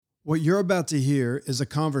What you're about to hear is a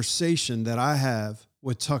conversation that I have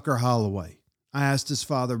with Tucker Holloway. I asked his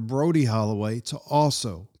father, Brody Holloway, to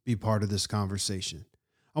also be part of this conversation.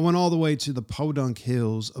 I went all the way to the Podunk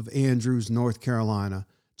Hills of Andrews, North Carolina,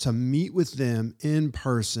 to meet with them in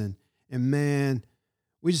person. And man,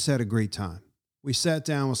 we just had a great time. We sat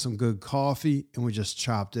down with some good coffee and we just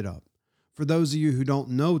chopped it up. For those of you who don't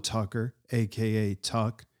know Tucker, aka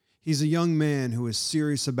Tuck, he's a young man who is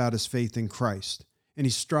serious about his faith in Christ, and he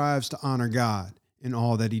strives to honor God in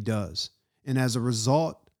all that he does. And as a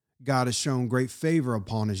result, God has shown great favor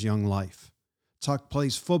upon his young life. Tuck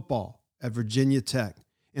plays football at Virginia Tech,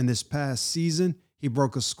 and this past season, he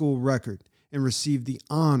broke a school record and received the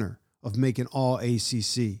honor of making all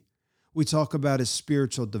ACC. We talk about his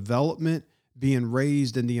spiritual development, being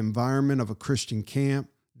raised in the environment of a Christian camp,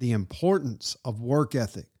 the importance of work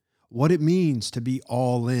ethic, what it means to be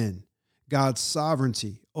all in, God's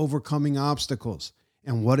sovereignty, overcoming obstacles,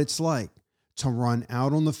 and what it's like to run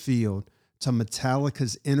out on the field to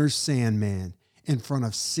Metallica's Enter Sandman in front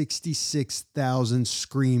of 66,000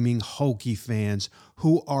 screaming Hokie fans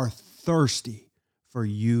who are thirsty for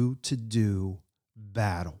you to do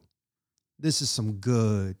battle. This is some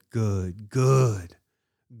good, grade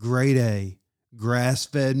A,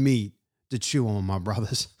 grass-fed meat to chew on, my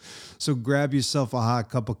brothers. So grab yourself a hot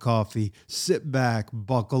cup of coffee, sit back,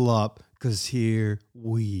 buckle up, because here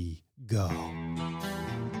we go.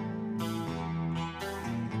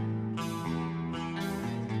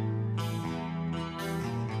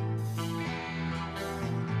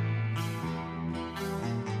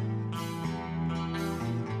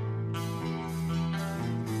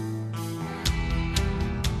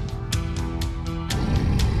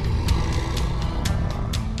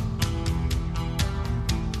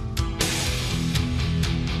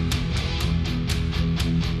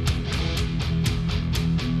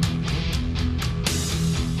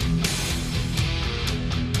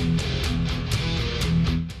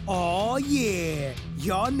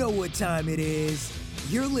 Y'all know what time it is.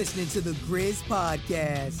 You're listening to the Grizz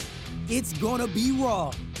Podcast. It's gonna be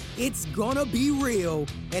raw, it's gonna be real,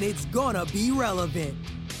 and it's gonna be relevant.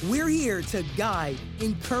 We're here to guide,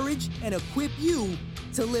 encourage, and equip you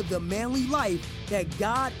to live the manly life that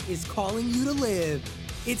God is calling you to live.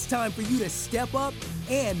 It's time for you to step up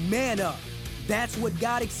and man up. That's what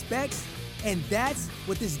God expects, and that's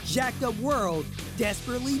what this jacked up world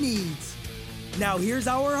desperately needs. Now here's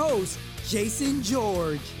our host, Jason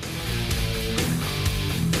George.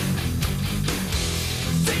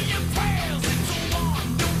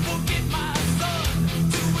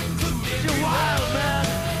 You're wild,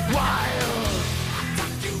 man. Wild.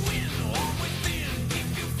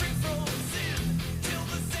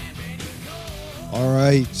 All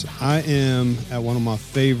right, I am at one of my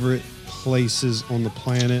favorite places on the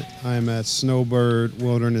planet. I am at Snowbird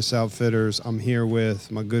Wilderness Outfitters. I'm here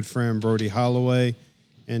with my good friend Brody Holloway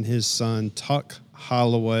and his son Tuck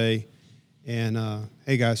Holloway. And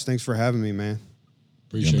hey guys, thanks for having me, man.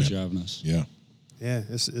 Appreciate you having us. Yeah. Yeah,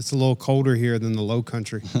 it's a little colder here than the low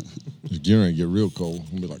country. It's getting ready to get real cold.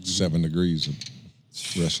 It'll be like 7 degrees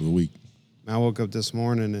the rest of the week. I woke up this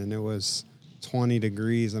morning and it was 20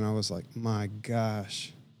 degrees and I was like, my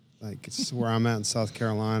gosh, like it's where I'm at in South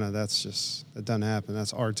Carolina. That doesn't happen.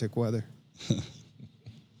 That's Arctic weather.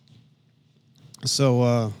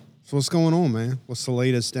 So what's going on, man? What's the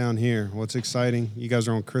latest down here? What's exciting? You guys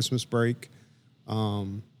are on Christmas break. What are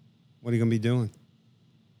you going to be doing?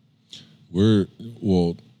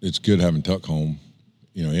 It's good having Tuck home.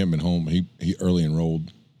 You know, he hadn't been home. He early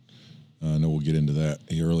enrolled. I know we'll get into that.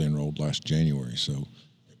 He early enrolled last January. So,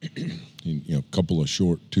 a couple of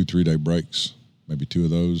short 2-3 day breaks, maybe 2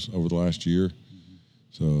 of those over the last year. Mm-hmm.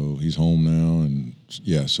 So he's home now. And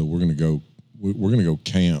yeah, so we're going to go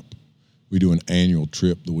camp. We do an annual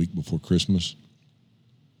trip the week before Christmas,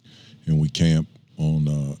 and we camp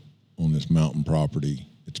on this mountain property.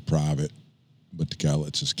 It's private, but the guy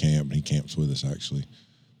lets us camp, and he camps with us, actually.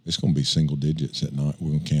 It's going to be single digits at night.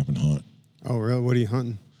 We're going to camp and hunt. Oh, really? What are you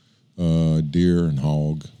hunting? Deer and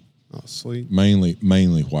hog. Oh, sweet. Mainly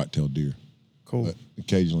white-tailed deer. Cool. But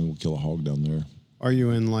occasionally we'll kill a hog down there. Are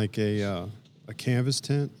you in like a canvas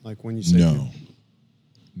tent? Like when you say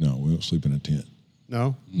No, we don't sleep in a tent.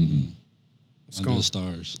 No? Mm-hmm. Under the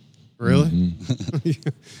stars. Really? Mm-hmm.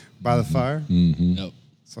 By the fire? Mm-hmm. Yep.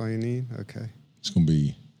 That's all you need? Okay. It's going to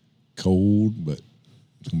be cold, but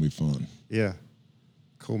it's going to be fun. Yeah.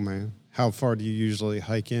 Cool, man. How far do you usually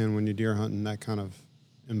hike in when you're deer hunting, that kind of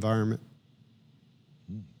environment?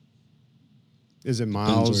 Is it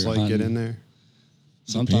miles, like, get in there?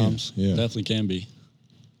 Sometimes. Yeah. Definitely can be.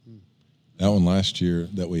 That one last year,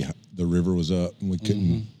 the river was up, and we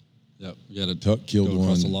couldn't, Yep. You got to Tuck killed go one.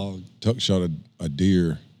 across the log. Tuck shot a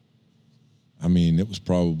deer. I mean, it was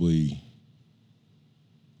probably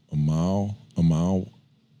a mile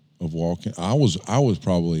of walking. I was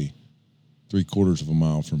probably 3/4 of a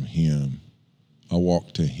mile from him. I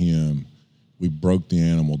walked to him. We broke the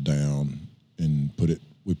animal down and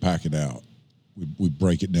we pack it out. We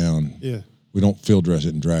break it down. Yeah. We don't field dress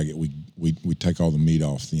it and drag it. We take all the meat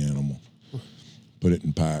off the animal, put it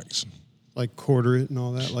in packs. Like quarter it and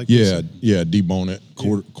all that? Like debone it,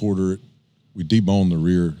 quarter it. We debone the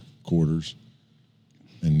rear quarters.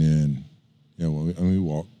 And then, we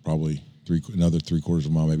walked probably another 3/4 of a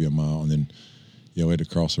mile, maybe a mile. And then, we had to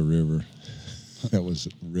cross a river. That was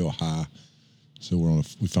real high. So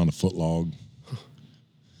we found a foot log.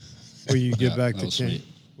 Will you get back to camp? Sweet.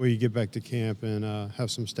 Will you get back to camp and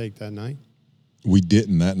have some steak that night? We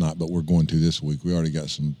didn't that night, but we're going to this week. We already got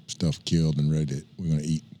some stuff killed and ready. We're going to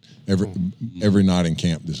eat every night in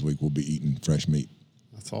camp this week. We'll be eating fresh meat.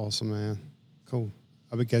 That's awesome, man. Cool.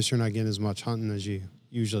 I would guess you're not getting as much hunting as you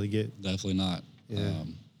usually get. Definitely not. Yeah.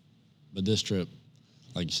 But this trip,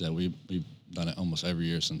 like you said, we've done it almost every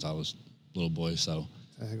year since I was a little boy. So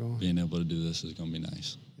being able to do this is going to be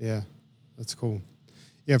nice. Yeah, that's cool.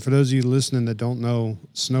 Yeah, for those of you listening that don't know,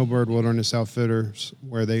 Snowbird Wilderness Outfitters,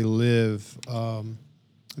 where they live,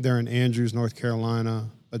 they're in Andrews, North Carolina,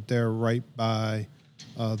 but they're right by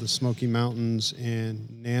the Smoky Mountains and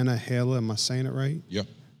Nantahala. Am I saying it right? Yep.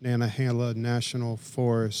 Nantahala National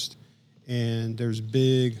Forest. And there's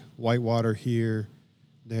big whitewater here.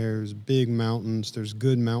 There's big mountains. There's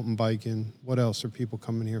good mountain biking. What else are people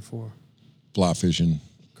coming here for? Fly fishing.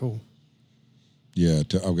 Cool. Yeah,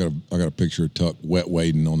 I got a picture of Tuck wet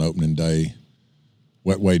wading on opening day.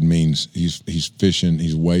 Wet wading means he's fishing.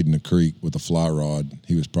 He's wading a creek with a fly rod.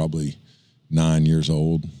 He was probably 9 years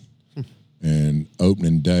old, and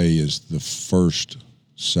opening day is the first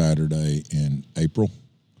Saturday in April.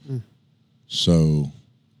 So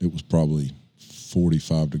it was probably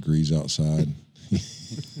 45 degrees outside.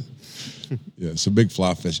 Yeah, it's a big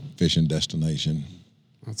fly fishing destination.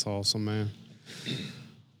 That's awesome, man.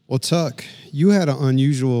 Well, Tuck, you had an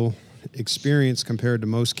unusual experience compared to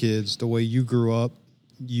most kids. The way you grew up,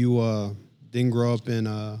 you didn't grow up in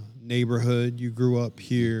a neighborhood. You grew up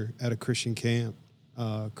here at a Christian camp,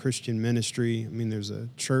 Christian ministry. I mean, there's a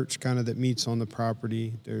church kind of that meets on the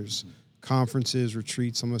property. There's conferences,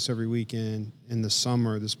 retreats almost every weekend. In the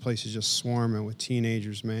summer, this place is just swarming with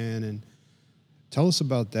teenagers, man. And tell us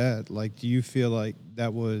about that. Like, do you feel like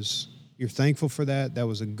that was... You're thankful for that? That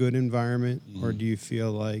was a good environment? Or do you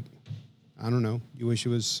feel like, I don't know, you wish it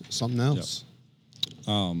was something else?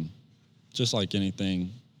 Yep. Just like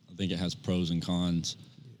anything, I think it has pros and cons.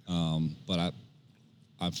 But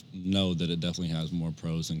I know that it definitely has more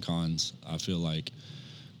pros than cons. I feel like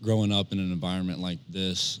growing up in an environment like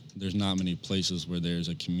this, there's not many places where there's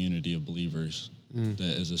a community of believers that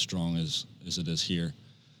is as strong as it is here.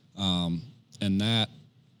 And that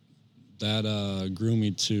grew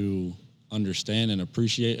me to understand and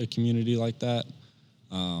appreciate a community like that.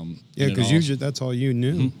 Yeah, because that's all you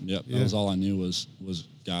knew. Yep, that was all I knew was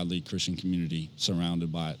godly Christian community surrounded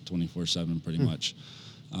by it 24/7 pretty much.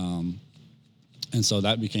 And so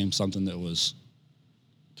that became something that was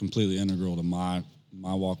completely integral to my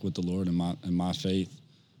walk with the Lord and my faith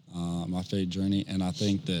journey. And I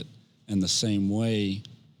think that in the same way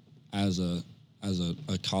as a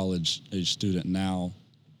college age student now,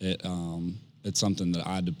 it's something that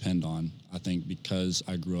I depend on. I think because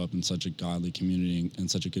I grew up in such a godly community and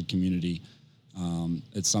such a good community,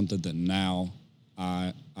 it's something that now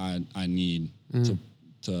I need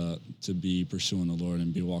to be pursuing the Lord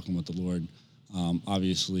and be walking with the Lord.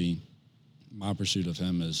 Obviously, my pursuit of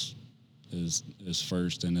Him is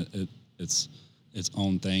first, and it's its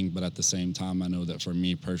own thing. But at the same time, I know that for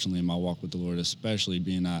me personally, in my walk with the Lord, especially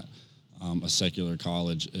being at a secular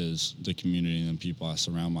college, is the community and people I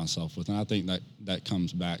surround myself with. And I think that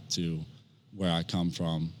comes back to where I come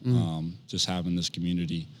from, just having this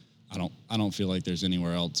community. I don't feel like there's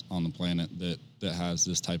anywhere else on the planet that has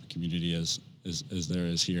this type of community as there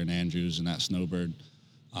is here in Andrews and at Snowbird.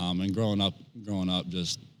 And growing up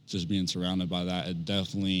just being surrounded by that, it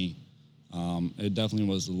definitely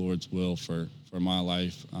was the Lord's will for my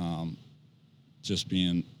life. Just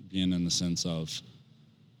being in the sense of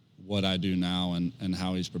what I do now and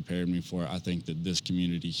how He's prepared me for it. I think that this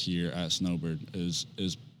community here at Snowbird is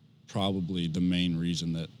probably the main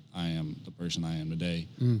reason that I am the person I am today,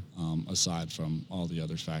 aside from all the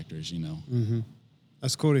other factors,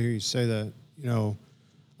 That's cool to hear you say that.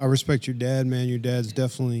 I respect your dad, man. Your dad's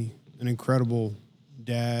definitely an incredible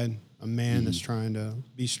dad, a man that's trying to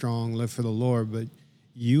be strong, live for the Lord. But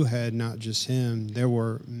you had not just him, there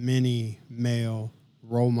were many male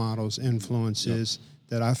role models, influences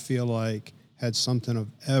that I feel like had something of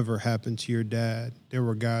ever happened to your dad. There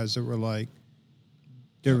were guys that were like,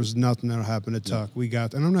 there was nothing that'll happen to Tuck. We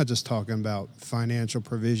got, and I'm not just talking about financial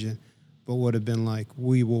provision, but would have been like,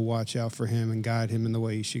 we will watch out for him and guide him in the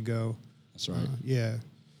way he should go. That's right. Yeah.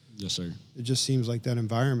 Yes, sir. It just seems like that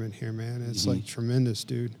environment here, man. It's like tremendous,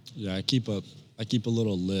 dude. Yeah, I keep a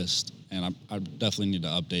little list, and I definitely need to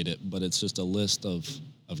update it, but it's just a list of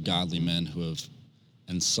godly men who have,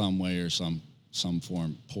 in some way or some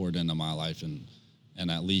form, poured into my life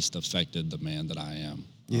and at least affected the man that I am.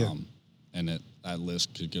 Yeah. And that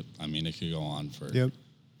list could get, I mean, it could go on for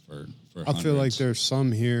for I hundreds. feel like there's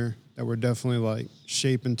some here that were definitely like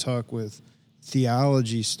shaping Tuck with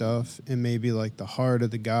theology stuff and maybe like the heart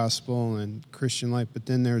of the gospel and Christian life. But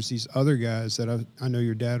then there's these other guys that I know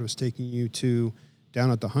your dad was taking you to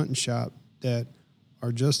down at the hunting shop that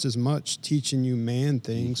are just as much teaching you man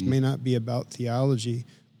things, may not be about theology,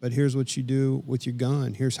 but here's what you do with your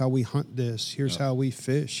gun. Here's how we hunt this. Here's how we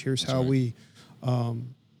fish. Here's how we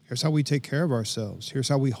take care of ourselves. Here's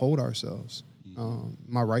how we hold ourselves. Am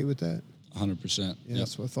I right with that? 100%. Yeah,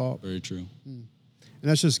 that's what I thought. Very true. And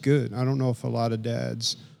that's just good. I don't know if a lot of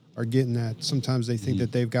dads are getting that. Sometimes they think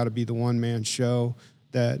that they've got to be the one-man show,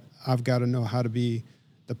 that I've got to know how to be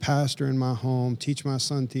the pastor in my home, teach my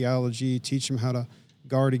son theology, teach him how to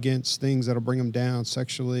guard against things that'll bring him down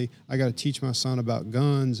sexually. I got to teach my son about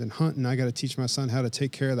guns and hunting. I got to teach my son how to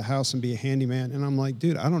take care of the house and be a handyman. And I'm like,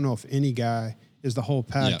 dude, I don't know if any guy is the whole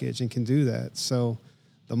package and can do that. So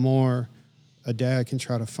the more a dad can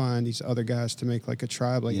try to find these other guys to make like a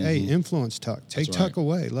tribe, like, hey, influence Tuck. Take Tuck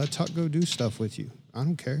away. Let Tuck go do stuff with you. I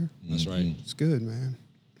don't care. That's right. It's good, man.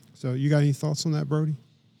 So you got any thoughts on that, Brody?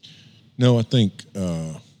 No, I think,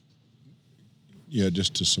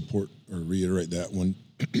 just to support or reiterate that one,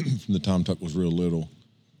 from the time Tuck was real little,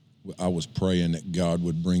 I was praying that God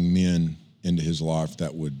would bring men into his life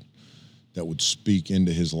that would speak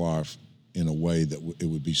into his life in a way that it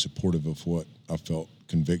would be supportive of what I felt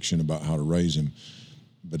conviction about how to raise him,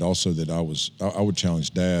 but also that I would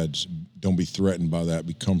challenge dads, don't be threatened by that.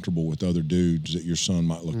 Be comfortable with other dudes that your son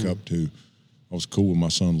might look up to. I was cool with my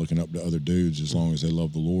son looking up to other dudes as long as they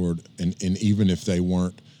love the Lord. And even if they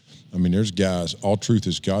weren't, I mean, there's guys, all truth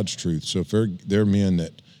is God's truth. So if they're men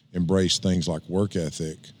that embrace things like work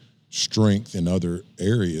ethic, strength in other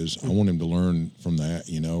areas, I want him to learn from that,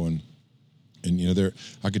 and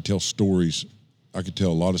I could tell stories. I could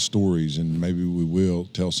tell a lot of stories, and maybe we will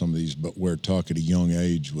tell some of these, but where Tuck at a young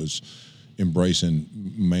age was embracing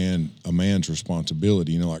a man's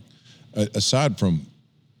responsibility, like aside from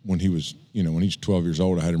when he was, when he's 12 years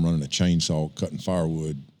old, I had him running a chainsaw, cutting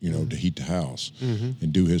firewood, to heat the house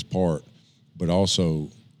and do his part. But also,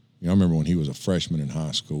 I remember when he was a freshman in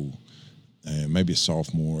high school and maybe a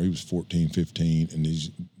sophomore, he was 14, 15,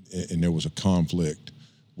 and there was a conflict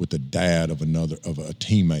with the dad of a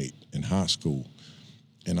teammate in high school.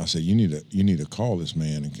 And I said, you need to call this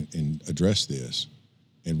man and address this.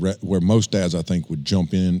 And where most dads, I think, would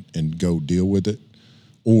jump in and go deal with it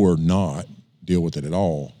or not deal with it at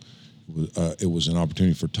all, it was an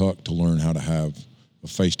opportunity for Tuck to learn how to have a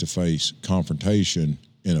face-to-face confrontation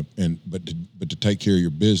but to take care of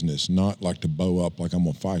your business, not like to bow up like I'm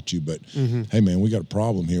going to fight you, but, hey, man, we got a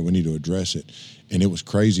problem here. We need to address it. And it was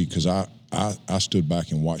crazy because I stood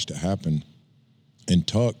back and watched it happen. And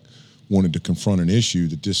Tuck wanted to confront an issue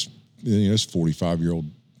that this 45-year-old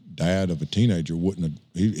dad of a teenager wouldn't have,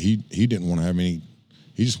 he didn't want to have any,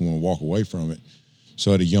 he just wanted to walk away from it.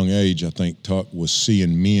 So at a young age, I think Tuck was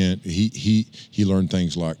seeing men, he learned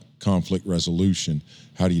things like conflict resolution.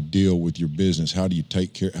 How do you deal with your business? How do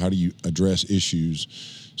you address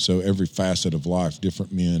issues? So every facet of life,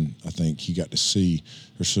 different men, I think he got to see.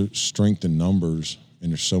 There's strength in numbers,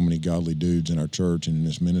 and there's so many godly dudes in our church and in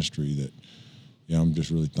this ministry that, I'm just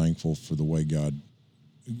really thankful for the way God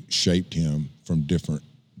shaped him from different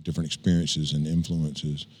experiences and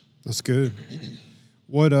influences. That's good.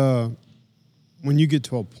 What when you get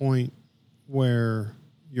to a point where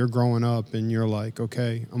you're growing up and you're like,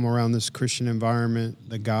 okay, I'm around this Christian environment,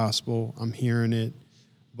 the gospel, I'm hearing it,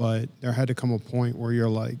 but there had to come a point where you're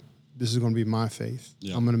like, this is going to be my faith.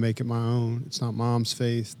 Yeah. I'm going to make it my own. It's not mom's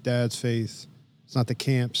faith, dad's faith. It's not the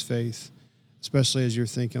camp's faith, especially as you're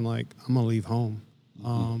thinking like, I'm going to leave home.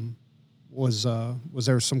 Was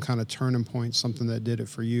there some kind of turning point, something that did it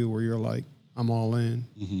for you where you're like, I'm all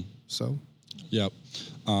in? So? Yep.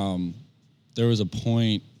 There was a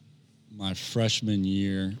point my freshman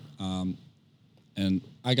year, and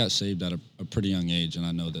I got saved at a pretty young age, and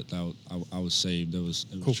I know that I was saved. It was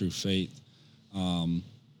cool. Through faith.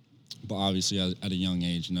 but obviously at a young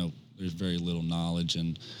age, there's very little knowledge,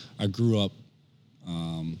 and I grew up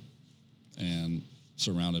and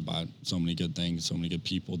surrounded by so many good things, so many good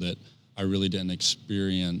people, that I really didn't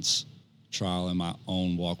experience trial in my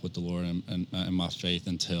own walk with the Lord and my faith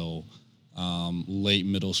until late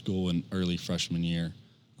middle school and early freshman year.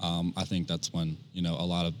 I think that's when, a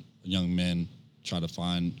lot of young men try to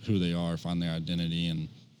find who they are, find their identity, and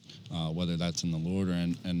whether that's in the Lord or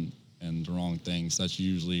in the wrong things. That's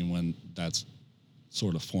usually when that's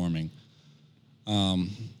sort of forming.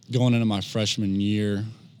 Going into my freshman year,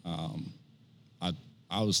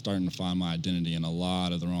 I was starting to find my identity in a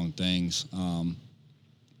lot of the wrong things.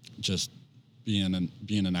 Just being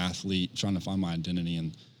an athlete, trying to find my identity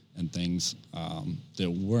in things that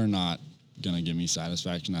were not going to give me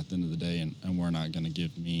satisfaction at the end of the day, and were not going to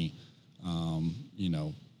give me,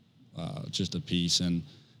 just a peace. And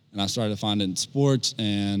I started to find it in sports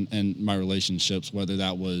and my relationships, whether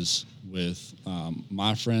that was with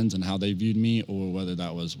my friends and how they viewed me, or whether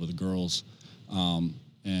that was with girls,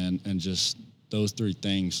 and just those three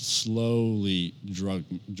things slowly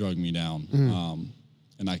drug me down.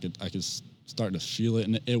 And I could start to feel it,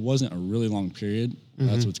 and it wasn't a really long period.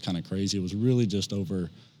 That's what's kind of crazy. It was really just over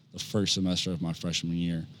the first semester of my freshman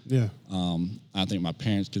year. Yeah. I think my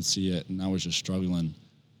parents could see it, and I was just struggling.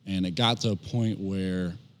 And it got to a point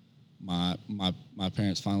where my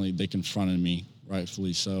parents finally, they confronted me,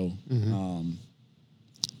 rightfully so.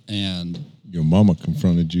 And your mama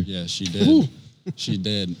confronted you. yeah, she did. She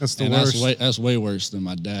did. That's the and worst. That's way worse than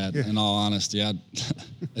my dad. Yeah. In all honesty,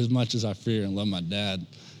 as much as I fear and love my dad,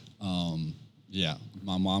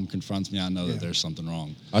 my mom confronts me. I know that there's something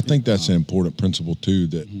wrong. I think that's an important principle too.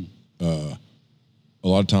 That a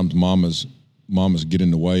lot of times mamas get in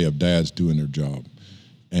the way of dads doing their job.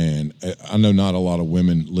 And I know not a lot of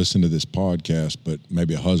women listen to this podcast, but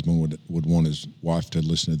maybe a husband would want his wife to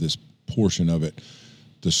listen to this portion of it.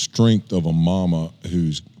 The strength of a mama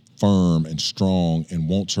who's firm and strong and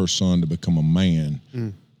wants her son to become a man,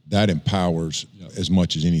 that empowers as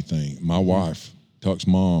much as anything. My wife, Tuck's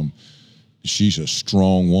mom, she's a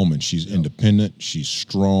strong woman. She's independent. She's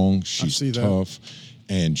strong. She's tough.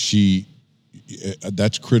 And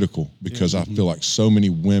that's critical, because I feel like so many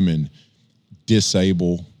women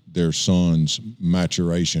disable their son's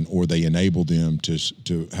maturation, or they enable them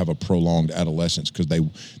to have a prolonged adolescence, because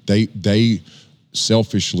they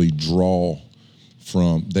selfishly draw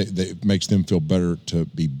from it makes them feel better to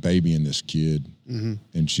be babying this kid.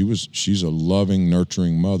 And she's a loving,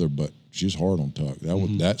 nurturing mother, but she's hard on Tuck.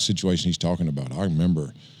 That situation he's talking about, I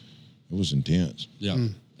remember it was intense. Yeah.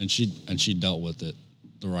 And she dealt with it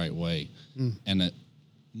the right way. And it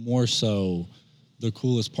more so, the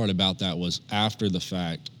coolest part about that was after the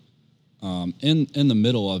fact, in the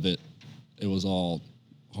middle of it, it was all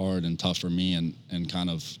hard and tough for me, and kind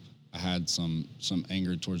of I had some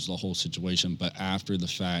anger towards the whole situation. But after the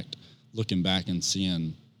fact, looking back and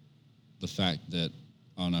seeing the fact that,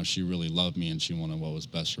 oh no, she really loved me and she wanted what was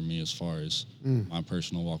best for me as far as my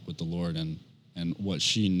personal walk with the Lord, and what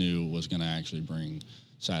she knew was going to actually bring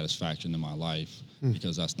satisfaction in my life,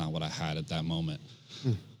 because that's not what I had at that moment.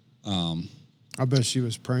 I bet she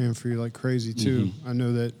was praying for you like crazy too. I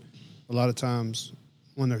know that a lot of times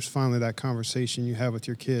when there's finally that conversation you have with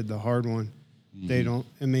your kid, the hard one,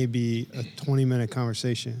 it may be a 20-minute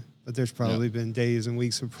conversation, but there's probably been days and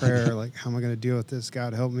weeks of prayer, like, how am I going to deal with this?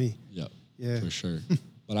 God, help me. Yeah, for sure.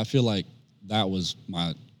 But I feel like that was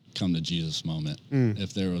my come to Jesus moment.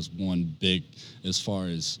 If there was one big, as far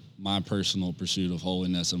as my personal pursuit of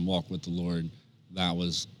holiness and walk with the Lord, that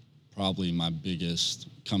was probably my biggest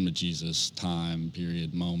come to Jesus time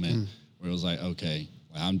period moment, where it was like, okay,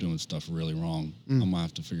 I'm doing stuff really wrong. I'm going to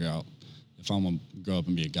have to figure out, if I'm going to grow up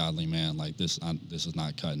and be a godly man, like this is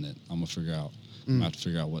not cutting it. I'm going to figure out, I'm going to have to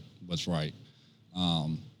figure out what's right.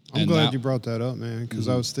 I'm glad you brought that up, man, because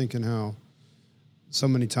I was thinking how so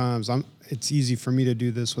many times it's easy for me to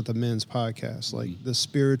do this with a men's podcast, like the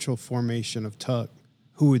spiritual formation of Tuck.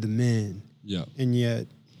 Who are the men? Yeah. And yet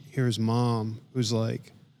here's mom who's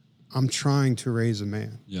like, I'm trying to raise a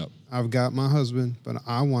man. Yep. I've got my husband, but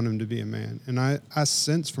I want him to be a man. And I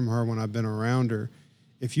sense from her when I've been around her,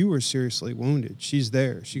 if you were seriously wounded, she's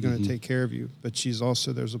there. She's going to take care of you. But she's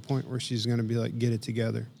also, there's a point where she's going to be like, get it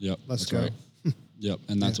together. Yep. Let's go. Right. Yep.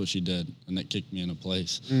 And that's what she did. And that kicked me into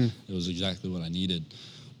place. It was exactly what I needed.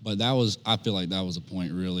 But I feel like that was a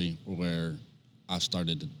point really where I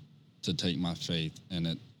started to take my faith, and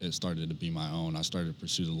it started to be my own. I started to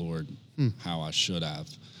pursue the Lord how I should have.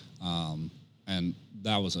 And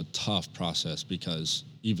that was a tough process, because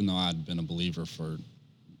even though I'd been a believer for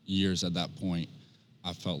years at that point,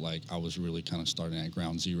 I felt like I was really kind of starting at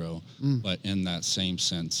ground zero. But in that same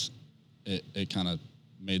sense, it kind of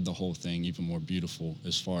made the whole thing even more beautiful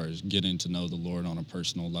as far as getting to know the Lord on a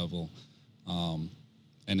personal level.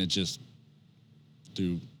 And it just,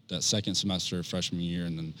 through that second semester of freshman year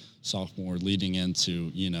and then sophomore, leading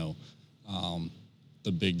into,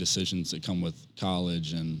 the big decisions that come with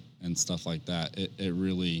college and stuff like that, it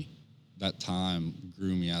really, that time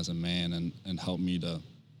grew me as a man and helped me to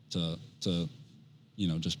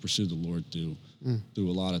just pursue the Lord through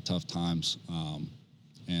a lot of tough times,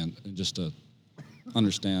 and just to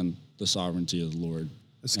understand the sovereignty of the Lord.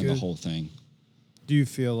 That's and good. The whole thing. Do you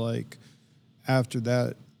feel like after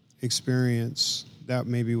that experience that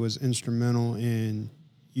maybe was instrumental in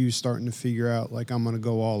you starting to figure out, like, I'm going to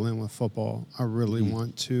go all in with football? I really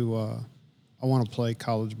want to I want to play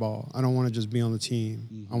college ball. I don't want to just be on the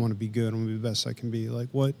team. I want to be good. I want to be the best I can be. Like,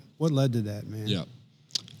 what led to that, man? Yeah.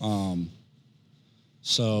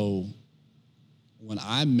 So when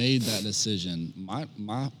I made that decision,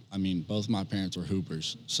 both my parents were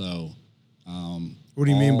hoopers. So, What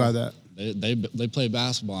do you mean by that? They play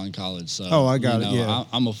basketball in college. So, Oh, I got it. Yeah.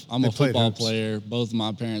 I'm a football hoops. player. Both of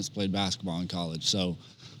my parents played basketball in college. So,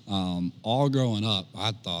 all growing up,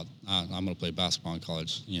 I thought I'm going to play basketball in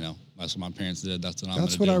college. That's what my parents did. That's what I'm going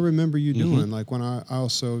to do. That's what I remember you doing. Like when I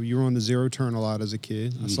also, you were on the zero turn a lot as a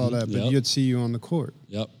kid. I saw that, but you'd see you on the court.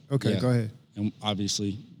 Yep. Okay, go ahead. And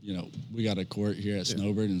obviously, we got a court here at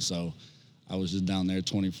Snowbird, and so I was just down there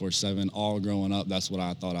 24/7. All growing up, that's what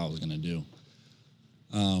I thought I was going to do.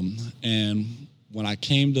 And when I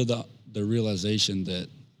came to the realization that,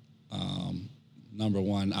 number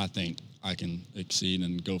one, I think I can exceed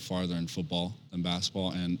and go farther in football than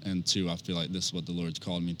basketball, and two, I feel like this is what the Lord's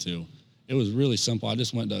called me to. It was really simple. I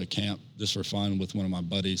just went to a camp just for fun with one of my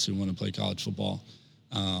buddies who wanted to play college football.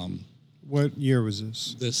 What year was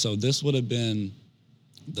this? This would have been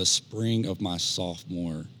the spring of my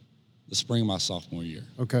sophomore year.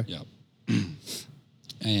 Okay. Yep.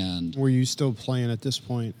 And were you still playing at this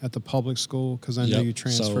point at the public school? Because I know you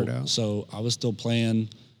transferred out. So I was still playing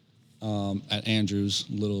at Andrews,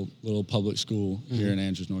 little public school here in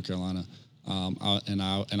Andrews, North Carolina.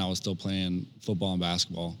 I was still playing football and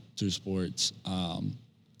basketball, two sports.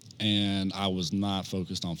 And I was not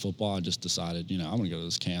focused on football. I just decided, I'm going to go to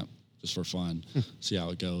this camp just for fun, see how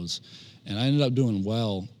it goes. And I ended up doing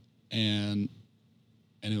well. And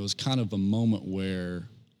it was kind of a moment where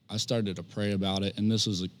I started to pray about it. And this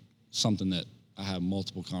was something that I had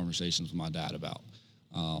multiple conversations with my dad about.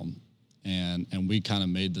 And we kind of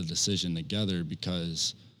made the decision together,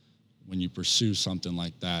 because when you pursue something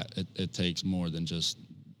like that, it takes more than just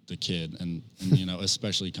the kid. And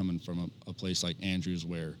especially coming from a place like Andrews,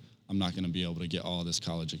 where I'm not going to be able to get all this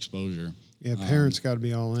college exposure. Yeah, parents got to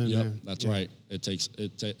be all in. Yep, man. that's right. It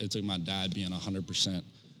took my dad being 100%.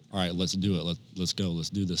 All right, let's do it. Let's go. Let's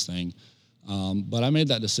do this thing. But I made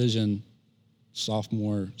that decision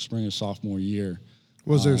spring of sophomore year.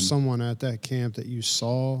 Was there someone at that camp that you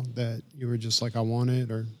saw that you were just like, I want it?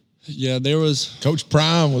 Or yeah, there was. Coach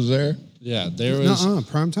Prime was there. Yeah, there was.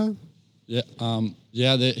 Prime time? Yeah,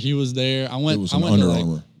 he was there. I went It was Under to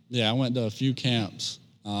Armour. I went to a few camps,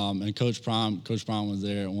 and Coach Prime was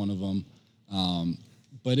there at one of them.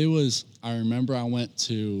 But I remember I went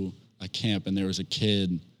to a camp, and there was a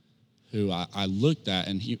kid who I looked at,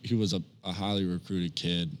 and he was a highly recruited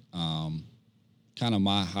kid, kind of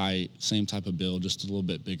my height, same type of build, just a little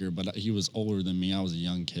bit bigger, but he was older than me. I was a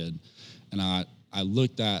young kid. And I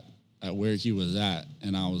looked at where he was at,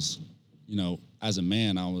 and I was, as a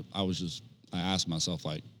man, I asked myself,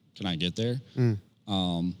 like, can I get there? And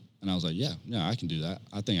I was like, yeah, I can do that.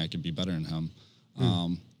 I think I could be better than him.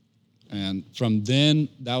 And from then,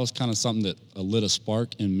 that was kind of something that lit a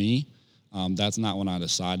spark in me. That's not when I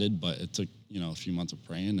decided, but it took, a few months of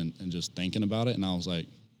praying and just thinking about it. And I was like,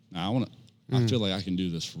 I feel like I can do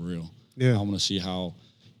this for real. Yeah. I want to see how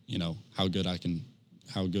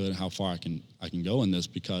far I can go in this,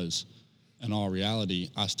 because in all reality,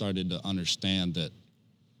 I started to understand that,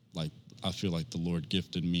 like, I feel like the Lord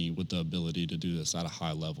gifted me with the ability to do this at a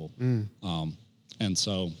high level. And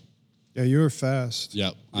so. Yeah, you were fast.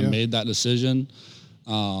 Yep. I made that decision.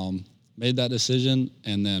 And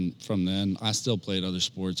then from then, I still played other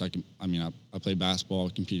sports. I played basketball,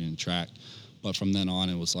 competed in track. But from then on,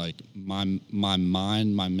 it was like my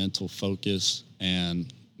mind, my mental focus,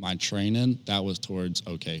 and my training, that was towards,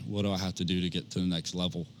 okay, what do I have to do to get to the next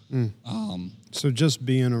level? So just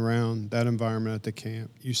being around that environment at the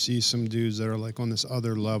camp, you see some dudes that are like on this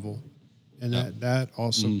other level, and that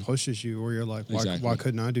also pushes you, where you're like, why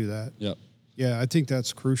couldn't I do that? Yep. Yeah, I think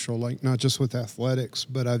that's crucial, like not just with athletics,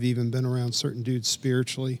 but I've even been around certain dudes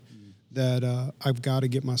spiritually that I've got to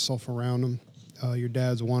get myself around them. Your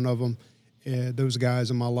dad's one of them. those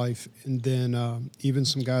guys in my life. And then even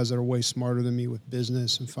some guys that are way smarter than me with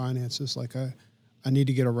business and finances, like I need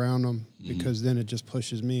to get around them because then it just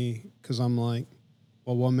pushes me because I'm like,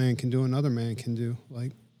 well, one man can do, another man can do.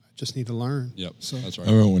 Like, I just need to learn. Yep, so that's right.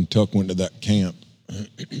 I remember when Tuck went to that camp,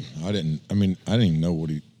 I didn't even know what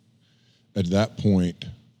at that point,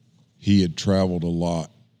 he had traveled a lot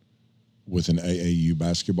with an AAU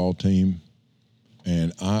basketball team.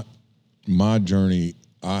 And my journey,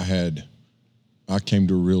 I came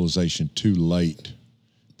to a realization too late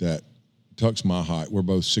that Tuck's my height. We're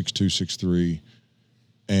both 6'2", 6'3".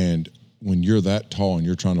 And when you're that tall and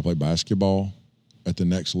you're trying to play basketball at the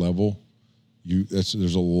next level,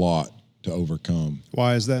 there's a lot to overcome.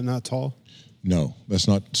 Why is that not tall? No, that's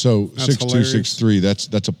not. So 6'2", 6'3",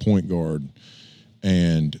 that's a point guard.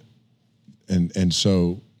 And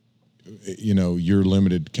so, you know, you're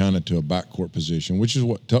limited kind of to a backcourt position, which is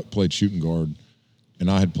what Tuck played shooting guard,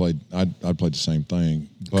 and I'd played the same thing.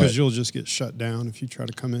 Because you'll just get shut down if you try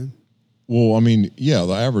to come in. Well, I mean, yeah,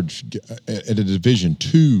 the average at a Division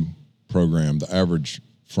II program, the average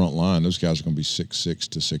front line, those guys are going to be 6'6"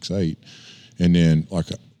 to 6'8", and then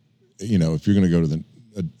you know, if you're going to go to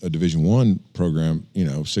a Division I program, you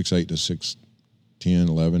know, 6'8" to 6'10",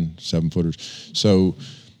 11, 7-footers. So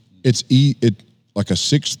it's like a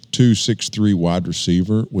 6'2", 6'3" wide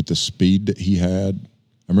receiver with the speed that he had.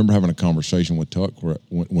 I remember having a conversation with Tuck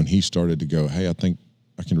when he started to go, hey, I think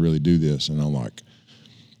I can really do this. And I'm like,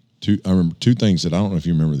 I remember two things that I don't know if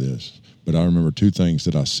you remember this, but I remember two things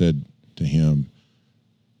that I said to him.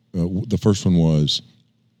 The first one was,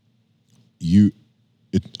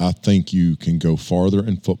 I think you can go farther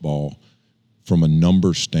in football from a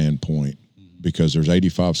numbers standpoint because there's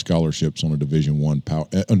 85 scholarships on a Division I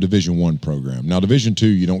program. Now, Division II,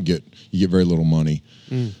 you get very little money,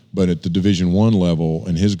 but at the Division I level,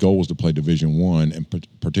 and his goal was to play Division I and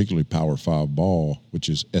particularly Power 5 ball, which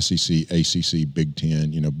is SEC, ACC, Big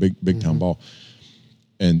Ten, you know, big time ball,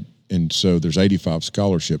 and so there's 85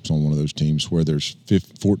 scholarships on one of those teams where there's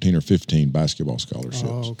 14 or 15 basketball scholarships.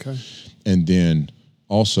 Oh, okay. And then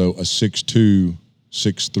also a 6'2",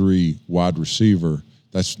 6'3" wide receiver.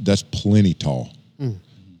 That's plenty tall.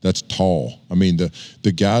 That's tall. I mean,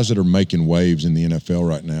 the guys that are making waves in the NFL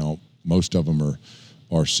right now, most of them are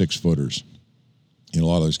 6-footers. You know, a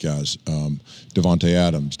lot of those guys, Devontae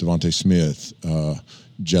Adams, Devontae Smith,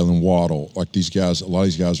 Jalen Waddle, like these guys, a lot of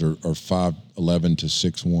these guys are 5'11" to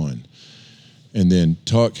 6'1". And then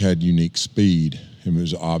Tuck had unique speed, and it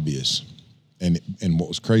was obvious. And what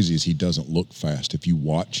was crazy is he doesn't look fast. If you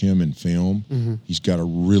watch him in film, he's got a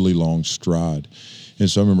really long stride. And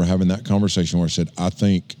so I remember having that conversation where I said, I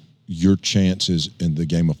think your chances in the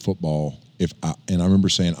game of football, and I remember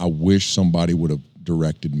saying, I wish somebody would have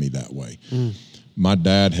directed me that way. My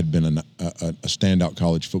dad had been a standout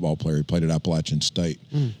college football player. He played at Appalachian State.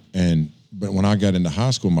 But when I got into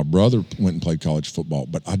high school, my brother went and played college football.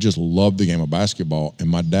 But I just loved the game of basketball, and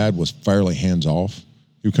my dad was fairly hands-off.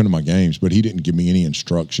 He would come to my games, but he didn't give me any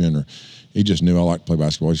instruction, or he just knew I liked to play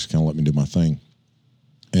basketball. He just kind of let me do my thing.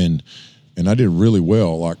 And I did really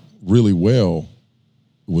well. Like, really well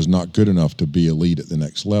was not good enough to be elite at the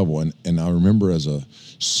next level. And I remember as a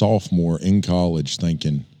sophomore in college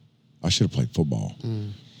thinking, I should have played football.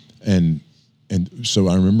 And so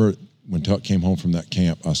I remember when Tuck came home from that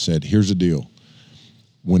camp, I said, here's the deal.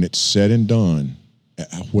 When it's said and done,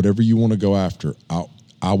 whatever you want to go after,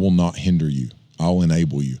 I will not hinder you. I'll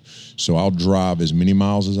enable you. So I'll drive as many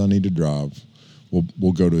miles as I need to drive.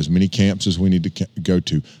 We'll go to as many camps as we need to go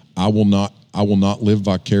to. I will not live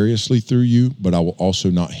vicariously through you, but I will also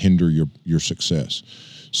not hinder your success.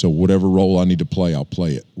 So whatever role I need to play, I'll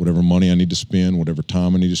play it. Whatever money I need to spend, whatever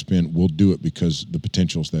time I need to spend, we'll do it because the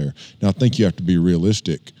potential's there. Now, I think you have to be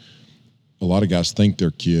realistic. A lot of guys think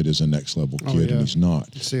their kid is a next level kid, and he's not.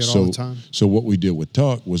 You see it all the time. So what we did with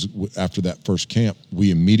Tuck was, after that first camp,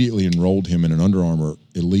 we immediately enrolled him in an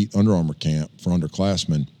elite Under Armour camp for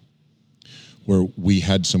underclassmen, where we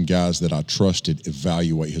had some guys that I trusted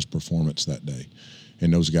evaluate his performance that day.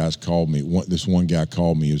 And those guys called me. This one guy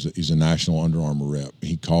called me. He's a national Under Armour rep.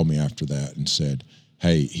 He called me after that and said,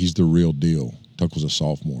 hey, he's the real deal. Tuck was a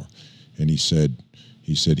sophomore. And he said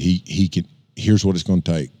he can, here's what it's going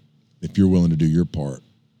to take if you're willing to do your part.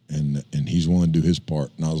 And he's willing to do his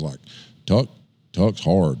part. And I was like, Tuck's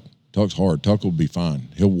hard. Tuck will be fine.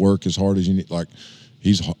 He'll work as hard as you need. Like,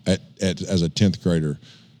 he's as a 10th grader,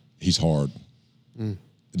 he's hard.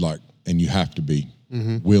 Like, and you have to be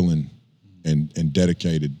willing and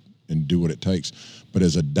dedicated and do what it takes. But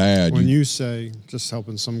as a dad, when you say, just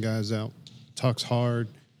helping some guys out, Tuck's hard,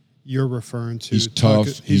 you're referring to. He's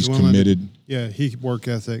tough. He's committed. He work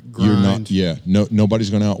ethic, grind. You're not. Nobody's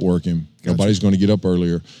going to outwork him. Gotcha. Nobody's going to get up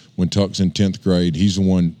earlier. When Tuck's in 10th grade, he's the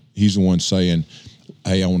one saying,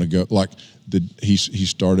 "Hey, I want to go." Like he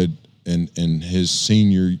started in his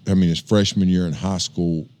freshman year in high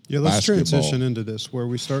school. Yeah, let's basketball. transition into this where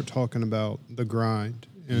we start talking about the grind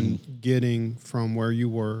and getting from where you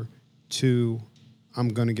were to I'm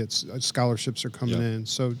going to get scholarships are coming in.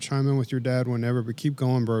 So chime in with your dad whenever, but keep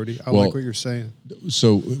going, Brody. I like what you're saying.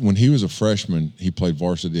 So when he was a freshman, he played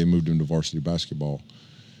varsity. They moved him to varsity basketball,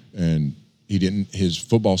 and his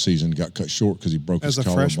football season got cut short because he broke his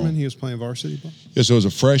collarbone. As a freshman, he was playing varsity ball? Yeah, so as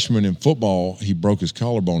a freshman in football, he broke his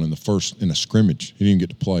collarbone in a scrimmage. He didn't get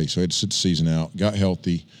to play, so he had to sit the season out, got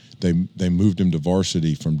healthy. They moved him to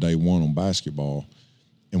varsity from day one on basketball.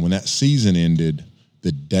 And when that season ended,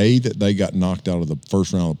 the day that they got knocked out of the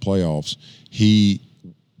first round of the playoffs,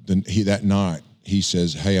 that night he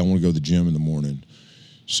says, "Hey, I want to go to the gym in the morning."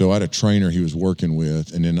 So I had a trainer he was working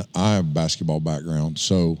with, and then I have a basketball background.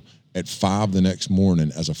 So at 5 the next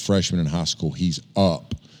morning, as a freshman in high school, he's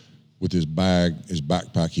up with his bag, his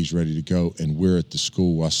backpack. He's ready to go, and we're at the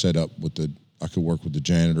school. I set up I could work with the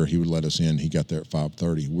janitor. He would let us in. He got there at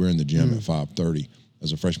 5:30. We're in the gym at 5:30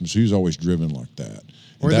 as a freshman. So he was always driven like that.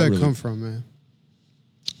 Where'd that come from, man?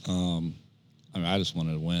 I just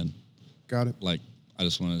wanted to win. Got it. Like, I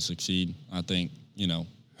just wanted to succeed. I think,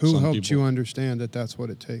 Who helped you understand that that's what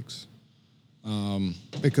it takes?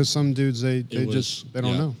 Because some dudes, they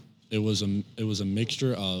don't know. It was a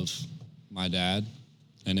mixture of my dad,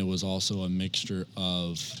 and it was also a mixture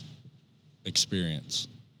of experience.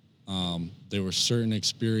 There were certain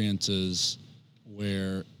experiences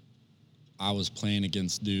where I was playing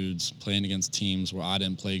against teams where I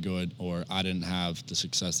didn't play good or I didn't have the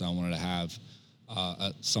success that I wanted to have.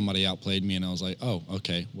 Somebody outplayed me, and I was like, oh,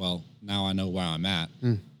 okay, well, now I know where I'm at.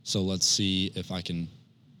 So let's see if I can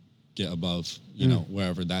get above,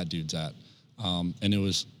 wherever that dude's at. And it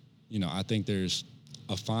was, I think there's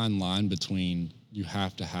a fine line between you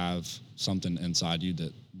have to have something inside you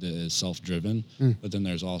that is self-driven, but then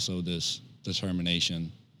there's also this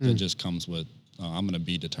determination that just comes with, I'm going to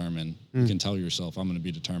be determined. You can tell yourself, I'm going to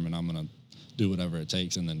be determined. I'm going to do whatever it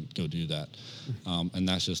takes and then go do that. And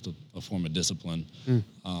that's just a form of discipline.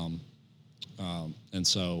 And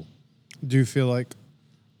so. Do you feel like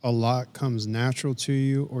a lot comes natural to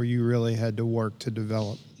you, or you really had to work to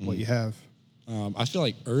develop what you have? I feel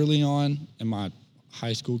like early on in my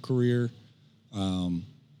high school career,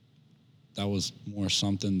 that was more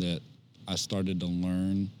something that I started to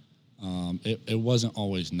learn. It wasn't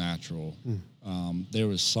always natural. There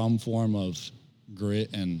was some form of grit,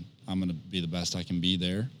 and I'm going to be the best I can be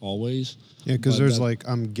there always. Yeah, because there's a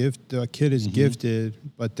kid is gifted,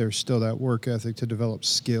 but there's still that work ethic to develop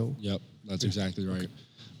skill. Yep, that's exactly right.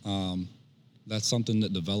 That's something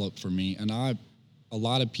that developed for me. And a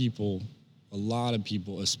lot of people,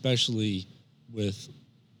 especially with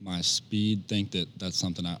my speed, think that that's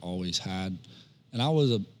something I always had. And I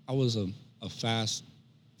was a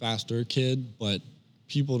faster kid, but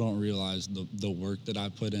people don't realize the work that I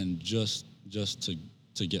put in just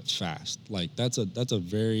to get fast. Like that's a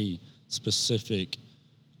very specific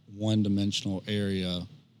one-dimensional area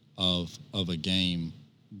of a game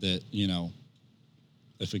that,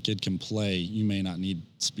 if a kid can play, you may not need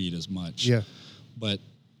speed as much. Yeah. But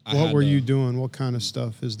what were you doing? What kind of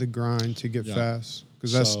stuff is the grind to get fast?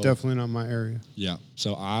 Because that's definitely not my area. Yeah.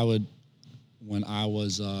 So when I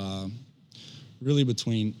was really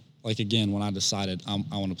between, like, again, when I decided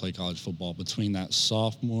I want to play college football, between that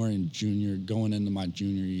sophomore and junior, going into my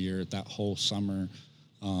junior year, that whole summer,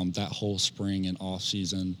 that whole spring and off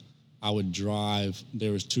season, I would drive.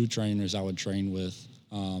 There was 2 trainers I would train with.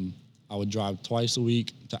 I would drive twice a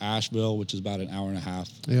week to Asheville, which is about an hour and a half.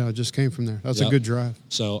 Yeah, I just came from there. That's a good drive.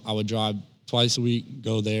 So I would drive twice a week,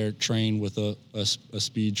 go there, train with a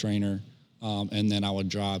speed trainer, and then I would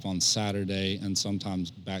drive on Saturday and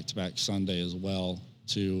sometimes back-to-back Sunday as well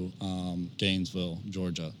to Gainesville,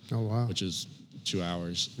 Georgia. Oh, wow. Which is 2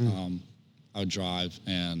 hours. I would drive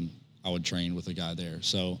and I would train with a guy there.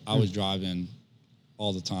 So I was driving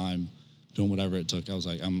all the time, doing whatever it took. I was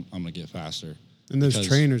like, I'm going to get faster. And those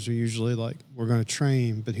trainers are usually like, we're going to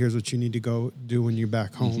train, but here's what you need to go do when you're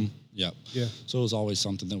back home. Yep. Yeah. So it was always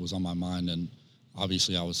something that was on my mind. And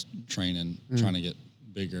obviously I was training, trying to get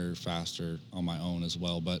bigger, faster on my own as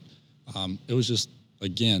well. But it was just,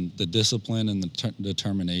 again, the discipline and the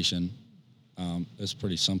determination. It's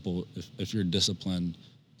pretty simple. If you're disciplined,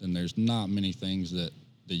 then there's not many things that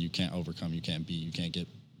you can't overcome, you can't beat, you can't get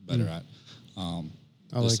better at. I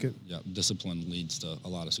like it. Yeah, discipline leads to a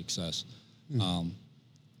lot of success.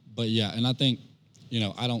 But yeah, and I think,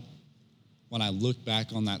 I when I look back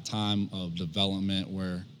on that time of development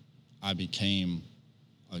where I became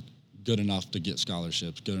good enough to get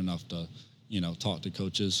scholarships, good enough to, talk to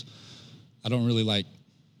coaches, I don't really like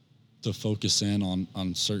to focus in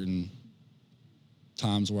on certain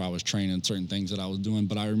times where I was training, certain things that I was doing.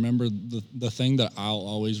 But I remember the thing that I'll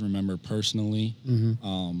always remember personally,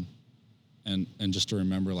 and just to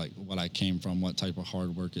remember like what I came from, what type of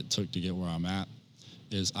hard work it took to get where I'm at,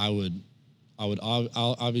 is I was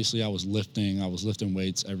lifting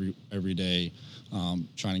weights every day,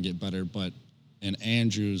 trying to get better. But in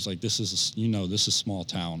Andrews, like this is a small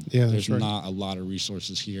town. Yeah, there's right. not a lot of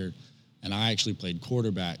resources here, and I actually played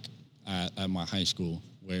quarterback at my high school,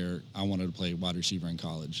 where I wanted to play wide receiver in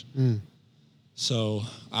college. So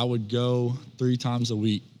I would go 3 times a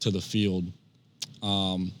week to the field,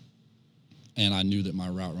 and I knew that my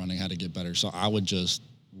route running had to get better. So I would just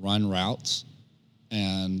run routes,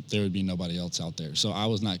 and there would be nobody else out there. So I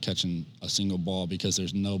was not catching a single ball because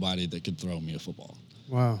there's nobody that could throw me a football.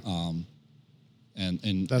 Wow.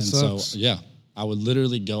 And That sucks. so, yeah, I would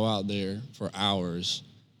literally go out there for hours,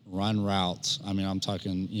 run routes. I mean, I'm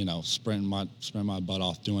talking, sprint my butt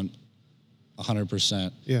off, doing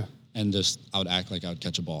 100%. Yeah. And I would act like I would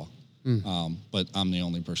catch a ball. But I'm the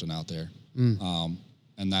only person out there.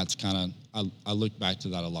 And that's kind of, I look back to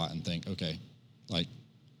that a lot and think, okay, like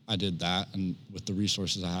I did that. And with the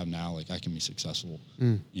resources I have now, like I can be successful,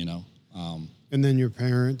 And then your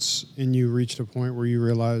parents and you reached a point where you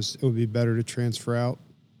realized it would be better to transfer out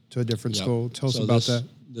to a different school. Tell us about that.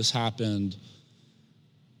 This happened.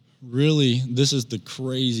 Really, this is the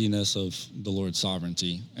craziness of the Lord's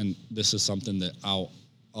sovereignty. And this is something that I'll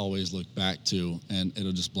always look back to, and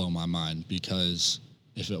it'll just blow my mind, because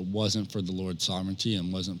if it wasn't for the Lord's sovereignty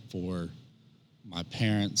and wasn't for my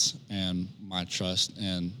parents and my trust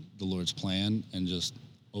and the Lord's plan and just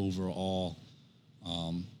overall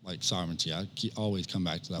like sovereignty, I always come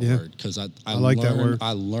back to that word, because I like learned, that word.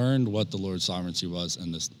 I learned what the Lord's sovereignty was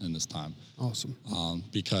in this time. Awesome.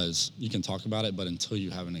 Because you can talk about it, but until you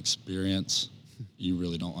have an experience, you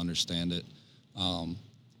really don't understand it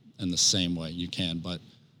in the same way you can. But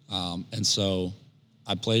and so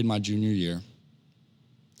I played my junior year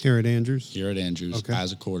Here at Andrews? Okay.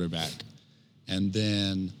 As a quarterback. And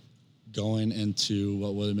then going into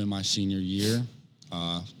what would have been my senior year,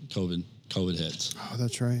 COVID hits. Oh,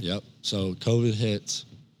 that's right. Yep. So COVID hits,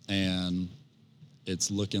 and it's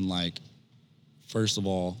looking like, first of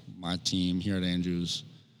all, my team here at Andrews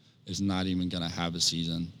is not even going to have a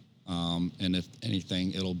season. And if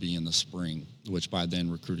anything, it'll be in the spring, which by then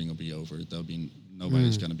recruiting will be over.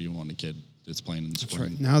 Nobody's going to be wanting a kid that's playing in the That's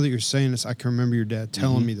spring. right. Now that you're saying this, I can remember your dad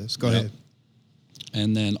telling me this. Go ahead.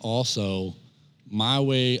 And then also, my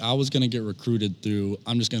way, I was going to get recruited through,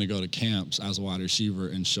 I'm just going to go to camps as a wide receiver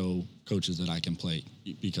and show coaches that I can play,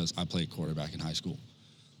 because I played quarterback in high school.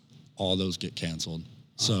 All those get canceled.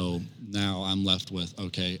 So now I'm left with,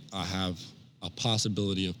 okay, I have a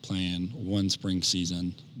possibility of playing one spring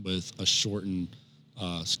season with a shortened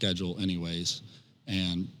schedule anyways,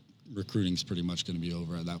 and recruiting's pretty much going to be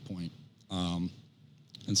over at that point.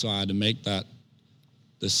 And so I had to make that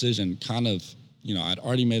decision kind of, I'd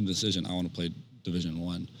already made the decision I want to play Division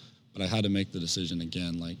I, but I had to make the decision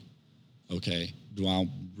again, like, okay, do I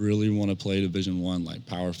really want to play Division I, like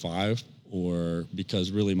Power 5? Or because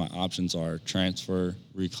really my options are transfer,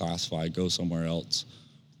 reclassify, go somewhere else,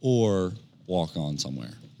 or walk on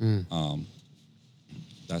somewhere.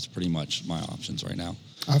 That's pretty much my options right now.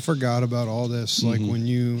 I forgot about all this. Like when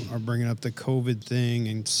you are bringing up the COVID thing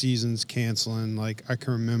and seasons canceling, like I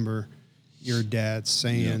can remember your dad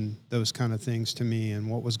saying those kind of things to me and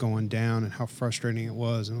what was going down and how frustrating it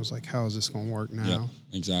was. And it was like, how is this going to work now? Yeah,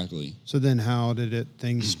 exactly. So then how did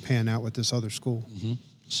things pan out with this other school?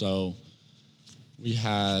 So we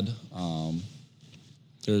had,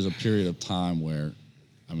 there was a period of time where,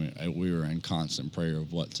 we were in constant prayer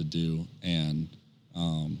of what to do. And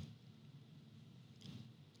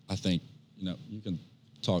I think, you can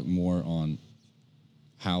talk more on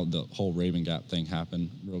how the whole Raven Gap thing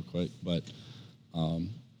happened real quick, but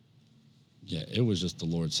it was just the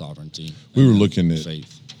Lord's sovereignty. We were looking at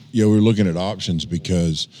faith. Yeah, we were looking at options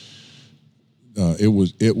because it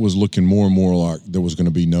was looking more and more like there was going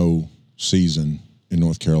to be no season in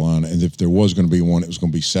North Carolina, and if there was going to be one, it was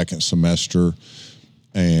going to be second semester,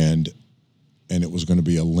 and it was going to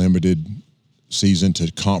be a limited season to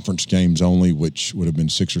conference games only, which would have been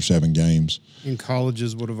 6 or 7 games. And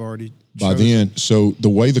colleges would have already by then. So the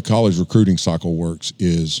way the college recruiting cycle works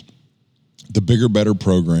is the bigger, better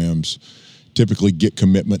programs typically get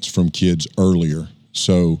commitments from kids earlier.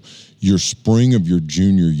 So your spring of your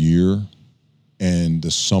junior year and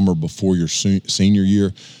the summer before your senior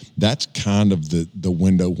year, that's kind of the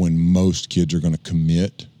window when most kids are going to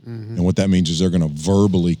commit. Mm-hmm. And what that means is they're going to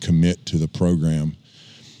verbally commit to the program.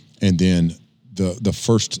 And then the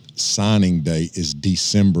first signing day is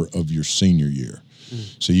December of your senior year.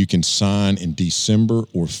 Mm. So you can sign in December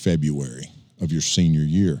or February of your senior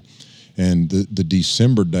year. And the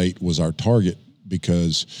December date was our target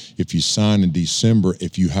because if you sign in December,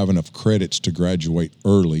 if you have enough credits to graduate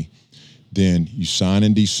early, then you sign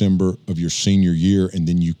in December of your senior year, and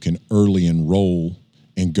then you can early enroll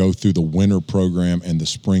and go through the winter program and the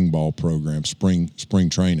spring ball program, spring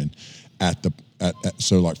training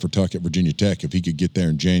so like for Tuck at Virginia Tech, if he could get there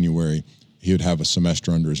in January, he would have a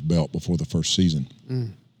semester under his belt before the first season.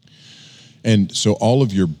 Mm. And so all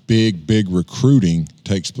of your big recruiting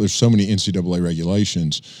there's so many NCAA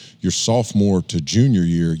regulations. Your sophomore to junior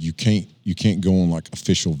year, you can't go on like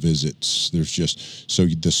official visits. There's just, so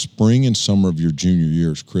the spring and summer of your junior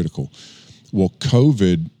year is critical. Well,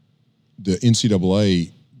 COVID, the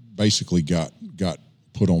NCAA basically got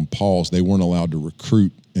put on pause. They weren't allowed to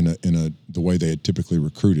recruit in the way they had typically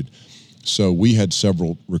recruited. So we had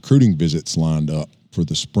several recruiting visits lined up for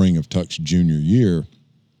the spring of Tuck's junior year.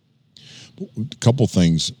 A couple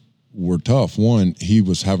things were tough. One, he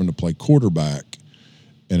was having to play quarterback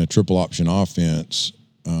in a triple option offense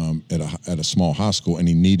at a small high school, and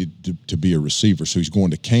he needed to be a receiver. So he's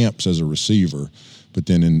going to camps as a receiver, but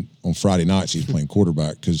then on Friday nights he's playing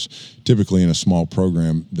quarterback because typically in a small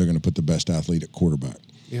program they're going to put the best athlete at quarterback.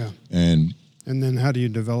 Yeah. And then how do you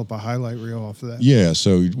develop a highlight reel off of that? Yeah,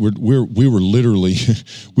 so we were literally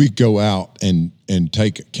we'd go out and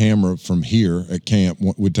take a camera from here at camp.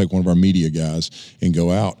 We'd take one of our media guys and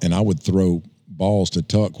go out, and I would throw balls to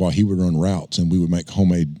Tuck while he would run routes, and we would make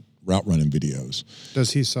homemade route running videos.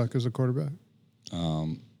 Does he suck as a quarterback?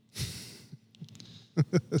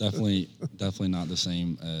 Definitely not the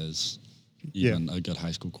same as even a good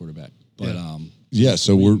high school quarterback. But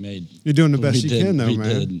so you're doing the best you can, though,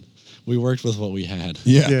 man. We worked with what we had.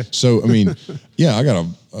 Yeah. So, I mean, I got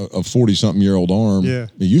a 40-something-year-old arm. Yeah.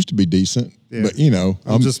 It used to be decent, but,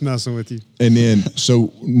 I'm just messing with you. And then, so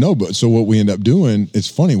what we end up doing, it's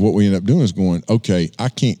funny, what we end up doing is going, okay, I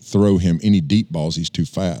can't throw him any deep balls. He's too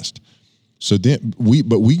fast. So then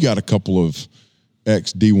we got a couple of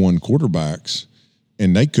ex-D1 quarterbacks,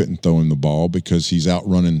 and they couldn't throw him the ball because he's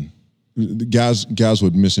outrunning. Guys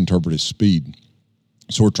would misinterpret his speed.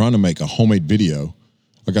 So we're trying to make a homemade video.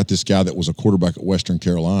 I got this guy that was a quarterback at Western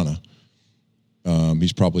Carolina.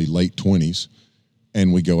 He's probably late 20s.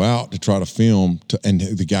 And we go out to try to film, and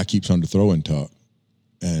the guy keeps underthrowing Tuck.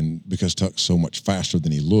 And because Tuck's so much faster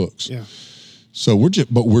than he looks. Yeah. So we're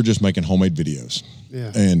just making homemade videos.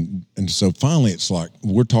 Yeah. And so finally it's like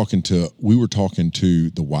we were talking to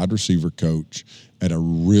the wide receiver coach at a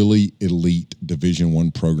really elite Division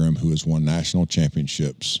I program who has won national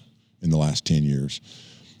championships in the last 10 years.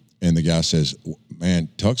 And the guy says, man,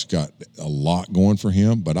 Tuck's got a lot going for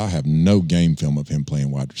him, but I have no game film of him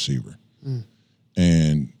playing wide receiver. Mm.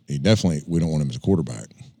 And we don't want him as a quarterback.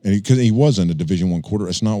 And because he wasn't a Division I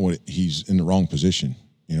quarterback, it's not he's in the wrong position.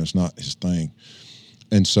 It's not his thing.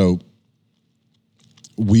 And so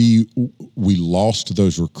we lost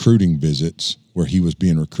those recruiting visits where he was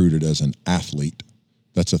being recruited as an athlete.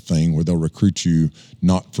 That's a thing where they'll recruit you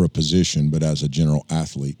not for a position, but as a general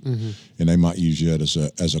athlete. Mm-hmm. And they might use you as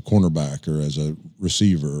a cornerback or as a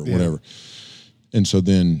receiver or whatever. And so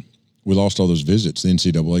then we lost all those visits. The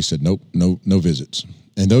NCAA said, nope, no visits.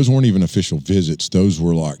 And those weren't even official visits. Those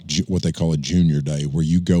were like what they call a junior day, where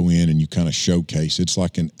you go in and you kind of showcase. It's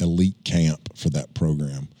like an elite camp for that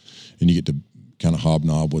program. And you get to kind of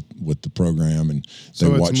hobnob with the program, and they watch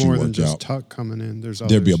you work out. So it's more than just Tuck coming in.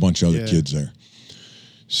 There'd be a bunch of other kids there.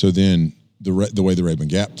 So then the way the Raven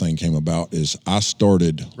Gap thing came about is I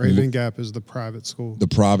started. Raven Gap is the private school. The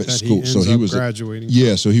private school. So he was graduating.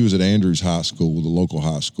 So he was at Andrews High School, the local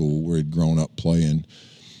high school where he'd grown up playing.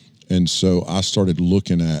 And so I started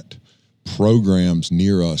looking at programs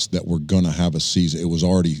near us that were going to have a season.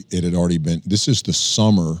 It had already been. This is the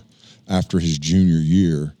summer after his junior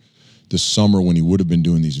year. The summer when he would have been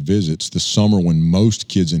doing these visits, the summer when most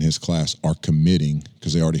kids in his class are committing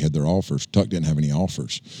because they already had their offers. Tuck didn't have any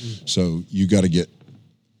offers. Mm-hmm. So you got to get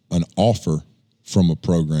an offer from a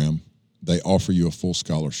program. They offer you a full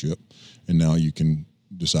scholarship, and now you can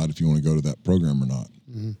decide if you want to go to that program or not.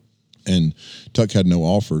 Mm-hmm. And Tuck had no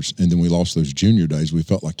offers, and then we lost those junior days. We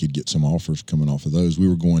felt like he'd get some offers coming off of those. We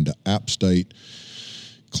were going to App State,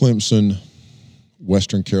 Clemson,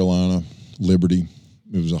 Western Carolina, Liberty.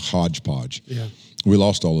 It was a hodgepodge. Yeah. We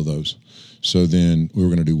lost all of those. So then we were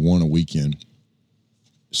going to do one a weekend.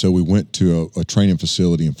 so we went to a training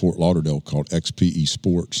facility in Fort Lauderdale called XPE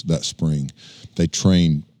Sports that spring. They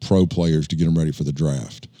train pro players to get them ready for the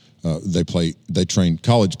draft. They train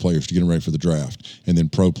college players to get them ready for the draft, and then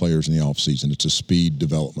pro players in the off season. It's a speed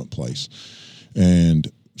development place. And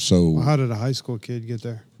so, how did a high school kid get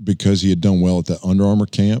there? Because he had done well at the Under Armour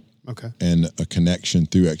camp. Okay. And a connection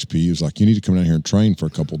through XP. He was like, you need to come down here and train for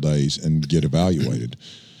a couple of days and get evaluated.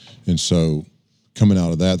 And so coming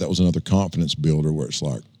out of that was another confidence builder where it's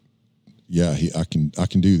like, yeah, I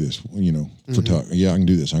can do this, you know, for Tuck. Yeah, I can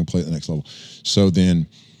do this. I can play at the next level. So then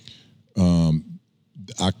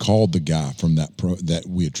I called the guy from that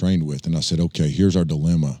we had trained with, and I said, okay, here's our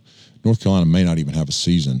dilemma. North Carolina may not even have a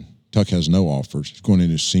season. Tuck has no offers. He's going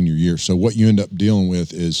into his senior year. So what you end up dealing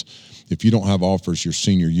with is if you don't have offers your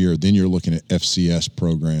senior year, then you're looking at FCS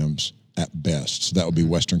programs at best. So that would be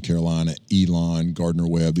Western Carolina, Elon,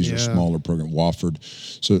 Gardner-Webb. These are smaller programs, Wofford.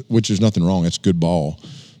 So, which is nothing wrong. It's good ball,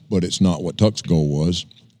 but it's not what Tuck's goal was.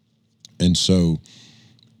 And so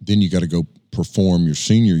then you got to go perform your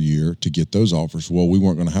senior year to get those offers. Well, we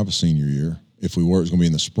weren't going to have a senior year. If we were, it was going to be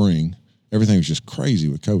in the spring. Everything was just crazy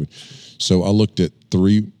with COVID. So I looked at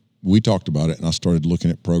we talked about it, and I started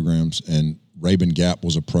looking at programs, and Rabun Gap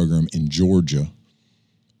was a program in Georgia,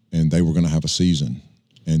 and they were going to have a season.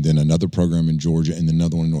 And then another program in Georgia, and then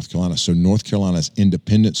another one in North Carolina. So North Carolina's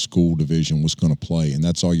independent school division was going to play, and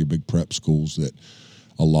that's all your big prep schools that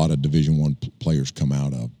a lot of Division I players come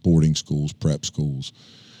out of, boarding schools, prep schools.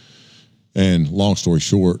 And long story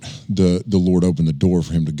short, the Lord opened the door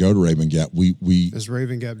for him to go to Rabun Gap. Is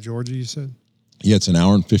Rabun Gap, Georgia, you said? Yeah, it's an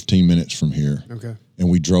hour and 15 minutes from here. Okay. And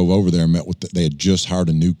we drove over there and met with they had just hired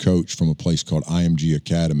a new coach from a place called IMG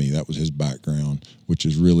Academy. That was his background, which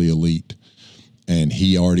is really elite. And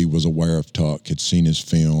he already was aware of Tuck, had seen his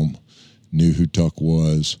film, knew who Tuck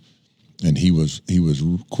was, and he was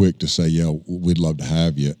quick to say, "Yeah, we'd love to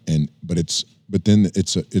have you." But then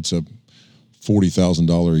it's a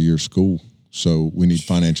 $40,000 a year school, so we need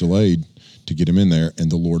financial aid to get him in there.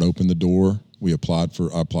 And the Lord opened the door. I applied for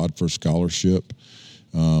a scholarship.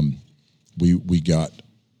 We got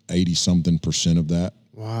 80-something% of that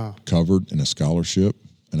covered in a scholarship,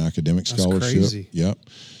 an academic scholarship. Crazy. Yep.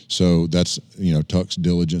 So that's, Tuck's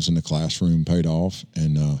diligence in the classroom paid off.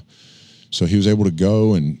 And so he was able to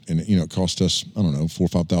go and it cost us, I don't know,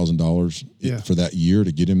 $4,000 or $5,000 for that year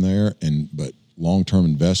to get him there. But long-term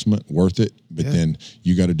investment, worth it. But then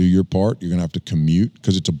you got to do your part. You're going to have to commute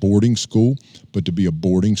because it's a boarding school. But to be a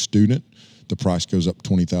boarding student, the price goes up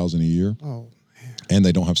 $20,000 a year. Oh, man. And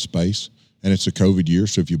they don't have space. And it's a COVID year,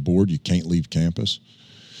 so if you're bored, you can't leave campus.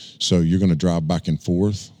 So you're going to drive back and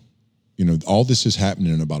forth. All this is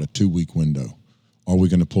happening in about a 2-week window. Are we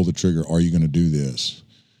going to pull the trigger? Are you going to do this?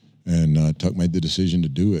 And Tuck made the decision to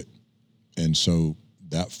do it. And so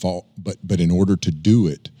that fall, but in order to do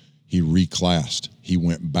it, he reclassed. He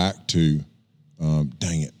went back to,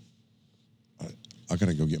 dang it, I got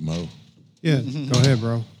to go get Mo. Yeah, go ahead,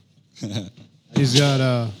 bro. He's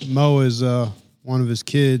got Mo is one of his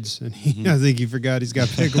kids, and I think he forgot he's got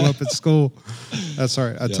to pick him up at school. That's all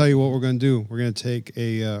right. I'll tell you what we're going to do. We're going to take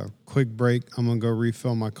a quick break. I'm going to go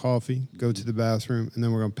refill my coffee, go to the bathroom, and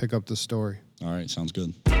then we're going to pick up the story. All right, sounds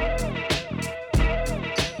good.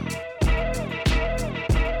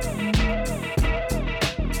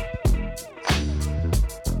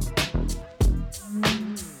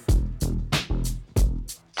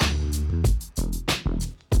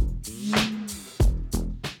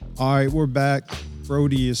 All right, we're back.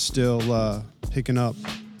 Brody is still picking up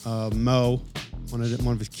Mo, one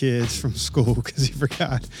of his kids from school because he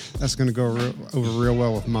forgot. That's going to go over real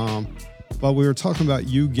well with Mom. But we were talking about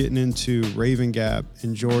you getting into Rabun Gap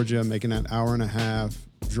in Georgia, making that hour-and-a-half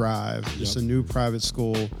drive. It's a new private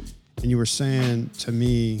school. And you were saying to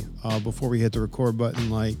me before we hit the record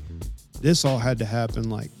button, like, this all had to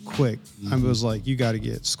happen like quick. I was like, you got to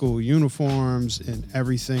get school uniforms and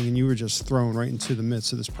everything, and you were just thrown right into the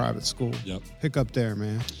midst of this private school. Yep. Pick up there,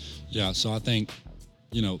 man. Yeah, so I think,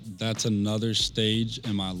 that's another stage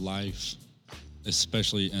in my life,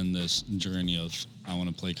 especially in this journey of I want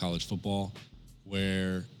to play college football,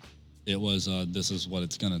 where it was this is what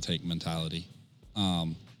it's going to take mentality.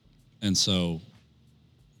 And so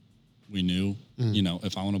we knew,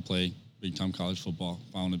 if I want to play big-time college football,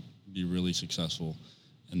 if I want to be really successful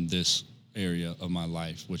in this area of my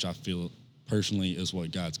life, which I feel personally is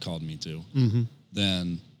what God's called me to,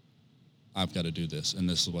 then I've got to do this, and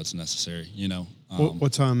this is what's necessary,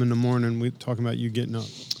 What time in the morning we talking about you getting up?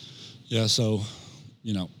 Yeah, so,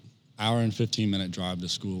 hour and 15-minute drive to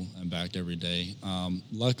school and back every day.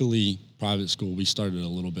 Luckily, private school, we started a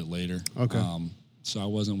little bit later. Okay. So I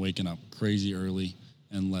wasn't waking up crazy early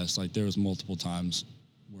unless, there was multiple times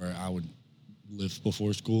where I would lift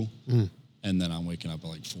before school, and then I'm waking up at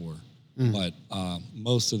like 4. But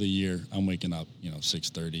most of the year, I'm waking up,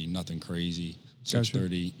 6:30, nothing crazy.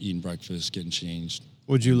 6:30, eating breakfast, getting changed.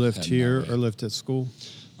 Would you lift here or lift at school?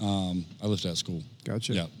 I lifted at school.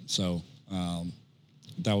 Gotcha. Yeah. So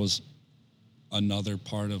that was another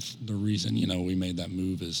part of the reason, we made that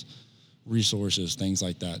move is resources, things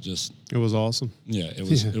like that. Just it was awesome. Yeah, it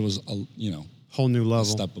was a whole new level, a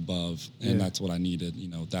step above, and that's what I needed.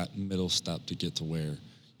 That middle step to get to where,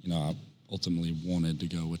 I ultimately wanted to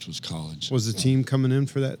go, which was college. Was the team coming in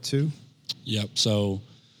for that too? Yep. So,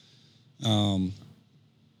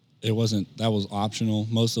 it wasn't. That was optional.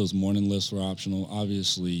 Most of those morning lifts were optional.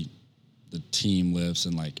 Obviously, the team lifts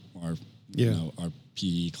and like our our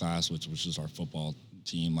PE class, which is our football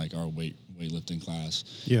team, like our weightlifting class.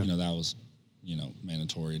 Yeah. That was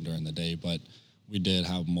mandatory during the day, but we did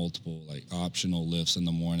have multiple like optional lifts in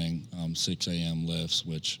the morning, 6 a.m. lifts,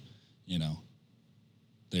 which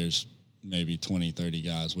there's maybe 20, 30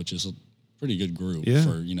 guys, which is a pretty good group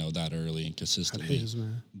for that early and consistently. That is,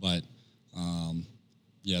 man. But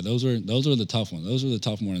those were the tough ones. Those were the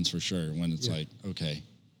tough mornings for sure. When it's like, okay,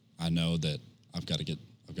 I know that I've got to get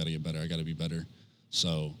better. I got to be better.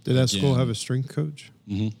 So did that school have a strength coach?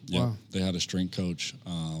 Mm-hmm. Yeah, wow. They had a strength coach.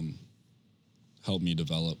 Helped me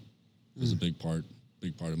develop. It was a big part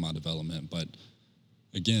of my development. But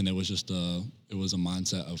again, it was just a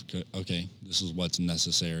mindset of, okay, this is what's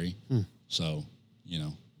necessary. So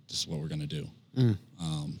this is what we're gonna do.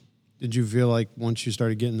 Did you feel like once you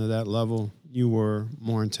started getting to that level, you were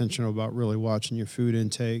more intentional about really watching your food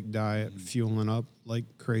intake, diet, fueling up like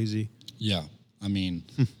crazy? Yeah. I mean,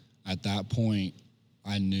 at that point,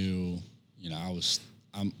 I knew,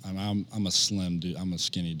 I'm a slim dude. I'm a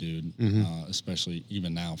skinny dude, especially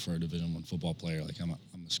even now for a Division I football player. Like I'm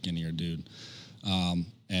a skinnier dude. And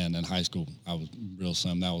in high school, I was real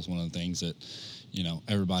slim. That was one of the things that,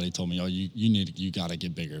 everybody told me, you got to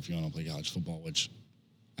get bigger if you want to play college football, which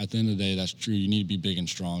at the end of the day, that's true. You need to be big and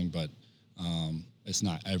strong, but it's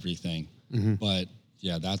not everything. But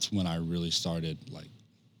yeah, that's when I really started like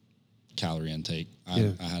calorie intake. I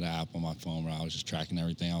had an app on my phone where I was just tracking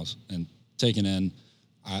everything else and taking in.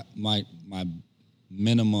 My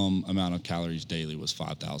minimum amount of calories daily was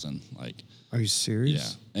 5,000. Like, are you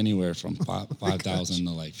serious? Yeah, anywhere from 5,000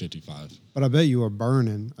 to like 55. But I bet you were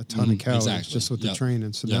burning a ton of calories just with the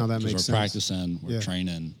training. So now that makes sense. We're practicing, we're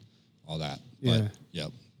training, all that. But,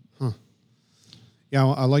 Yeah,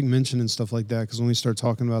 I like mentioning stuff like that because when we start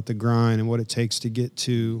talking about the grind and what it takes to get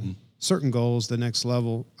to certain goals, the next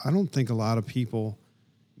level, I don't think a lot of people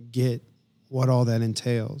get what all that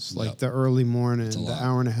entails. Like the early morning, the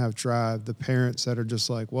hour and a half drive, the parents that are just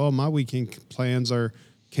like, well, my weekend plans are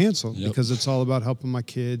canceled because it's all about helping my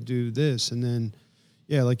kid do this. And then,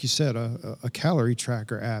 like you said, a calorie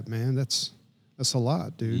tracker app, man, that's a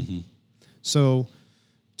lot, dude. So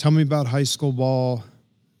tell me about high school ball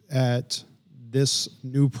at this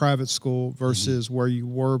new private school versus where you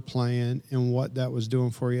were playing and what that was doing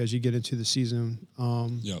for you as you get into the season.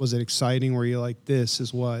 Was it exciting? Were you like, this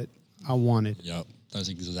is what I wanted? Yep. That's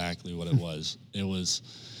exactly what it was. It was,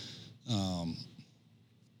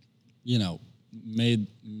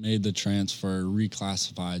 made the transfer,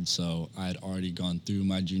 reclassified. So I had already gone through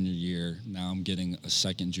my junior year. Now I'm getting a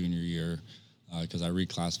second junior year because I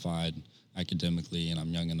reclassified academically and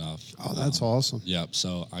I'm young enough. Oh, that's awesome. Yep.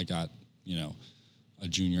 So I got, a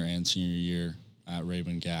junior and senior year at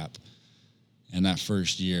Raven Gap. And that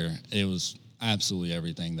first year, it was absolutely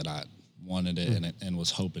everything that I wanted it and was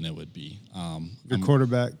hoping it would be. Your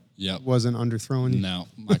quarterback wasn't underthrowing you? No,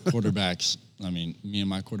 my quarterbacks, me and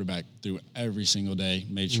my quarterback threw every single day,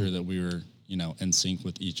 made sure that we were, in sync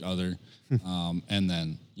with each other. And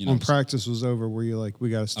then, when practice was over, were you like, we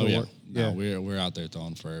got to still work? No, we're out there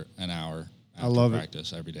throwing for an hour after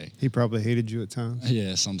practice every day. He probably hated you at times.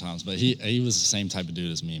 Yeah, sometimes, but he was the same type of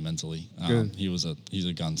dude as me mentally. He's a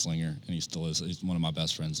gunslinger, and he still is. He's one of my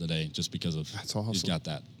best friends today, just because of that's awesome. He's got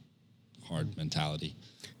that hard mentality.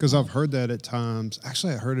 Because I've heard that at times.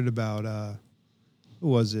 Actually, I heard it about who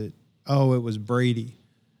was it? Oh, it was Brady.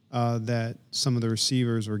 That some of the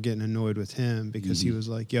receivers were getting annoyed with him because he was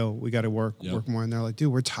like, "Yo, we got to work more," and they're like,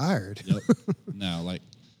 "Dude, we're tired." No, like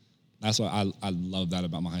that's what I love that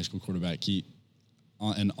about my high school quarterback.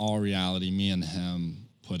 In all reality, me and him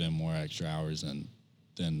put in more extra hours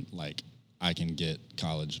than like I can get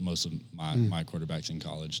college. Most of my quarterbacks in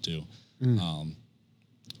college too.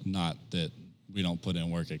 Not that we don't put in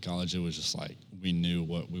work at college. It was just like we knew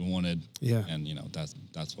what we wanted, and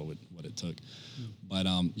that's what it took. But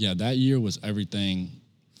that year was everything.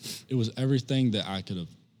 It was everything that I could have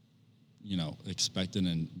expected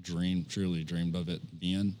and truly dreamed of it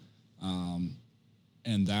being.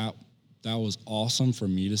 And that was awesome for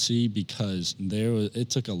me to see, because it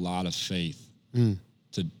took a lot of faith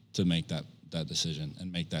to make that decision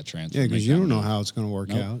and make that transfer. Yeah, because you don't know how it's going to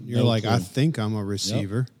work out. You're like, clue. I think I'm a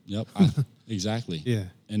receiver. Yep. Exactly. Yeah.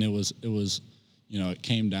 And it was, it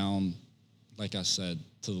came down, like I said,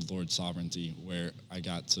 to the Lord's sovereignty, where I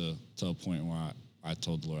got to a point where I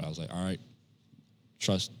told the Lord, I was like, all right,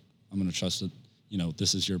 I'm going to trust it.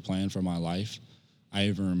 This is your plan for my life. I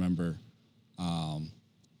even remember, I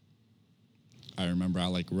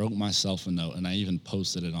like wrote myself a note, and I even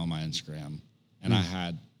posted it on my Instagram. And I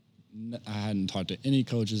hadn't talked to any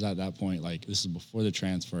coaches at that point. Like, this is before the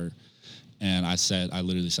transfer. And I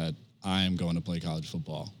literally said, I am going to play college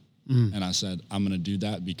football. And I said, I'm going to do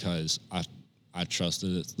that because I trust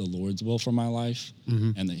that it's the Lord's will for my life,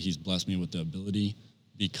 and that he's blessed me with the ability,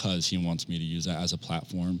 because he wants me to use that as a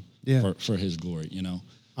platform for his glory,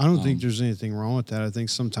 I don't think there's anything wrong with that. I think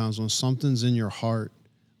sometimes when something's in your heart,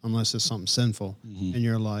 unless it's something sinful, and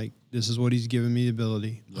you're like, this is what he's given me the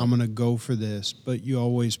ability, I'm going to go for this. But you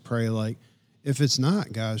always pray, like, if it's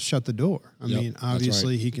not, guys, shut the door. I mean,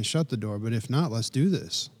 obviously he can shut the door, but if not, let's do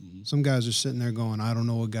this. Some guys are sitting there going, I don't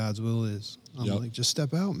know what God's will is. I'm like, just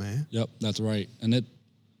step out, man. Yep, that's right. And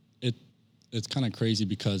it's kind of crazy,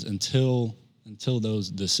 because until those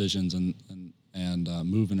decisions and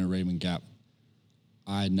moving to Raven Gap,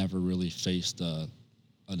 I never really faced a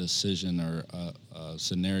decision or a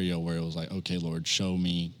scenario where it was like, okay, Lord, show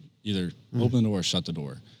me, either open the door or shut the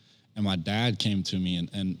door. And my dad came to me,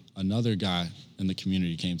 and another guy in the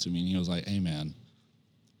community came to me, and he was like, hey, man,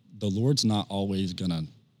 the Lord's not always going to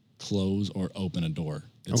close or open a door.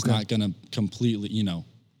 It's not going to completely,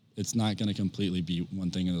 it's not going to completely be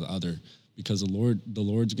one thing or the other, because the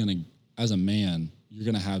Lord's going to, as a man, you're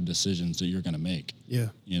going to have decisions that you're going to make. Yeah.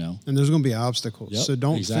 And there's going to be obstacles. Yep, so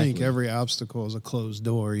don't think every obstacle is a closed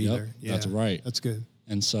door either. Yep, that's right. That's good.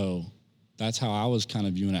 And so that's how I was kind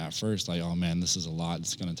of viewing it at first. Like, oh man, this is a lot.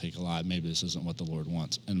 It's going to take a lot. Maybe this isn't what the Lord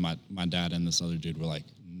wants. And my dad and this other dude were like,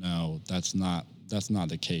 no, that's not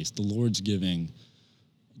the case. The Lord's giving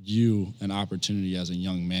you an opportunity as a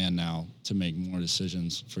young man now to make more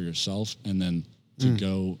decisions for yourself, and then to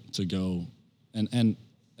go and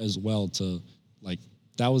as well to, like,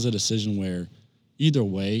 that was a decision where either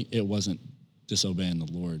way it wasn't disobeying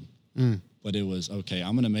the Lord, but it was, okay,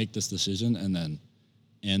 I'm going to make this decision, and then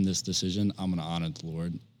in this decision I'm going to honor the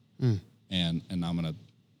Lord, and I'm going to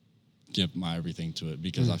give my everything to it,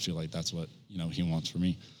 because I feel like that's what he wants for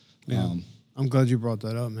me. Yeah. I'm glad you brought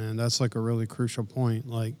that up, man. That's like a really crucial point.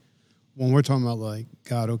 Like, when we're talking about, like,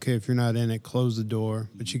 God, okay, if you're not in it, close the door,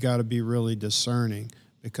 but you got to be really discerning,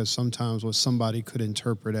 because sometimes what somebody could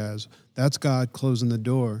interpret as, that's God closing the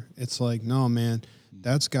door. It's like, no, man,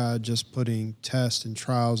 that's God just putting tests and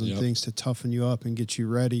trials and things to toughen you up and get you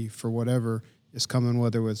ready for whatever is coming,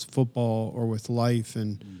 whether it's football or with life.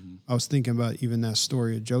 And I was thinking about even that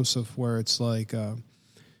story of Joseph, where it's like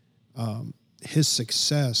his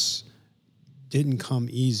success didn't come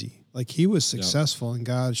easy. Like, he was successful and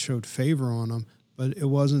God showed favor on him, but it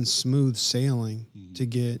wasn't smooth sailing to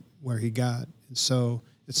get where he got. And so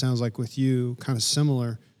it sounds like with you, kind of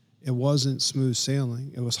similar, it wasn't smooth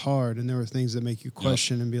sailing. It was hard, and there were things that make you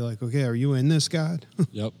question and be like, okay, are you in this, God?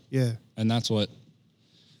 Yep. Yeah. And that's what,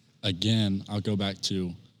 again, I'll go back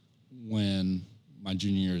to when my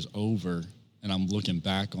junior year is over and I'm looking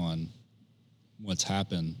back on what's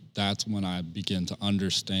happened. That's when I begin to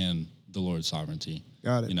understand the Lord's sovereignty.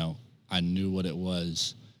 Got it. I knew what it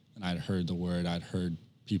was, and I'd heard the word, I'd heard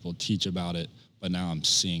people teach about it, but now I'm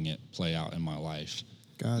seeing it play out in my life.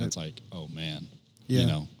 Got and it. It's like, oh man,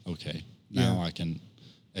 okay, now I can.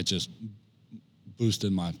 It just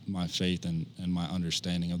boosted my faith and my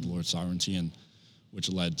understanding of the Lord's sovereignty, and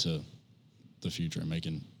which led to the future and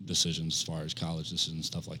making decisions as far as college decisions,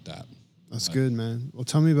 stuff like that. That's good, man. Well,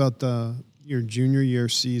 tell me about your junior year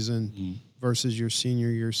season versus your senior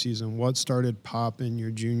year season. What started popping your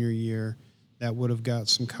junior year that would have got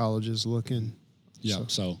some colleges looking? Yeah,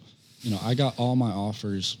 so I got all my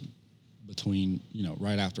offers between,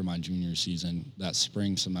 right after my junior season, that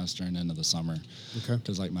spring semester and into the summer. Okay.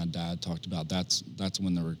 Because like my dad talked about, that's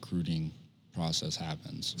when the recruiting process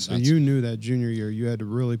happens. So you knew that junior year you had to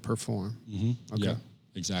really perform. Mm-hmm. Okay. Yeah,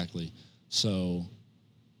 exactly. So,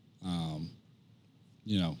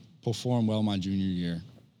 performed well my junior year,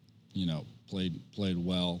 played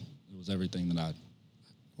well. It was everything that I.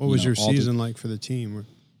 What was your season like for the team?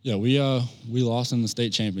 Yeah, we lost in the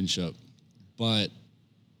state championship, but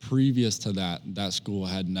previous to that school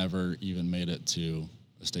had never even made it to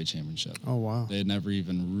a state championship. Oh, wow. They had never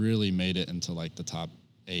even really made it into like the top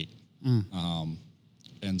 8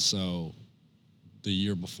 And so the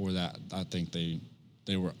year before that, I think they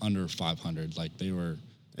were under 500. Like they were.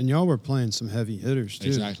 And y'all were playing some heavy hitters too.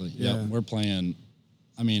 Exactly. Yeah. We're playing,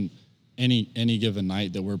 I mean, any given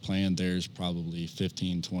night that we're playing, there's probably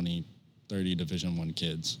 15, 20, 30 Division I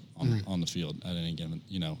kids on the field at any given,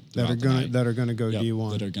 that are gonna go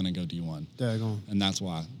D1. That are gonna go D1. Daggone. And that's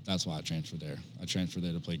why I transferred there. I transferred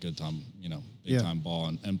there to play good time, big time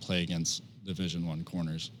ball and play against Division I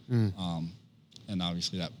corners. And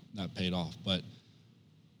obviously that paid off. But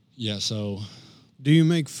yeah, so. Do you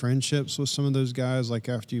make friendships with some of those guys? Like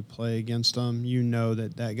after you play against them,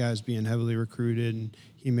 that guy's being heavily recruited, and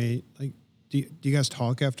he may like. Do you guys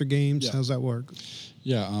talk after games? Yeah. How's that work?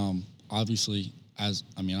 Yeah. Obviously,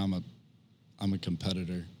 I'm a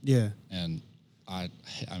competitor. Yeah. And I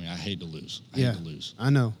hate to lose. I hate to lose.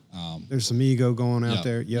 I know. There's some ego going out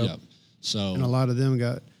there. Yep. So. And a lot of them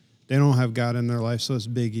they don't have God in their life, so it's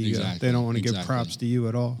big ego. Exactly. They don't want to give props to you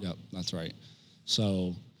at all. Yep. That's right.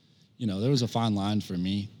 So. There was a fine line for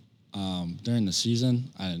me. During the season,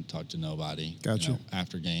 I didn't talk to nobody. Gotcha.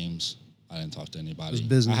 After games, I didn't talk to anybody. It was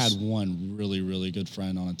business. I had one really, really good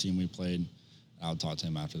friend on a team we played. I would talk to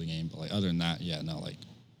him after the game. But, other than that,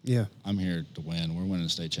 I'm here to win. We're winning the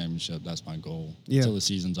state championship. That's my goal. Yeah. Until the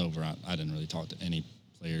season's over, I didn't really talk to any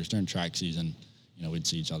players. During track season, we'd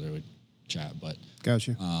see each other, we'd chat. But,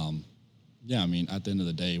 gotcha. At the end of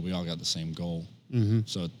the day, we all got the same goal. Mm-hmm.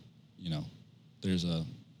 So, there's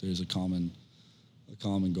a common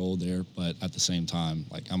goal there, but at the same time,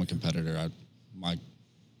 I'm a competitor. My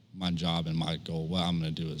job and my goal, what I'm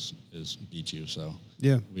going to do is beat you. So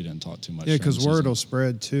we didn't talk too much. Yeah, because word will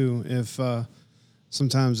spread too. If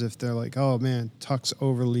sometimes if they're like, oh man, Tuck's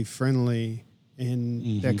overly friendly,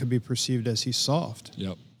 and that could be perceived as he's soft.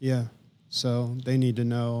 Yep. Yeah. So they need to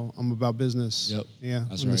know I'm about business. Yep. Yeah.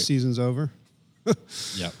 That's when right. the season's over. Yep.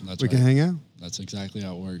 That's we right. can hang out. That's exactly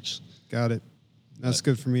how it works. Got it. That's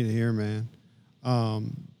good for me to hear, man.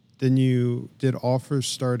 Then did offers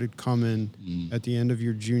started coming at the end of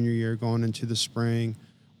your junior year going into the spring?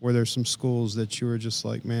 Were there some schools that you were just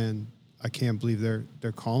like, man, I can't believe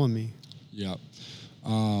they're calling me? Yeah.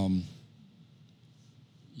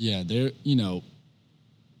 They're,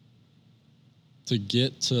 to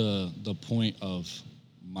get to the point of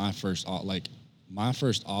my first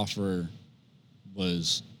offer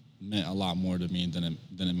meant a lot more to me than it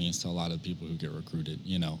means to a lot of people who get recruited.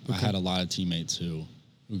 Okay. I had a lot of teammates who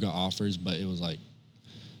got offers, but it was like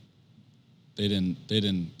they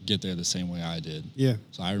didn't get there the same way I did. Yeah.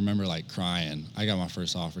 So I remember crying. I got my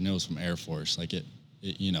first offer, and it was from Air Force. It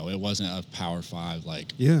wasn't a Power 5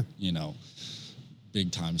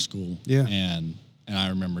 big time school. Yeah. And I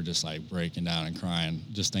remember just breaking down and crying,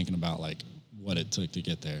 just thinking about what it took to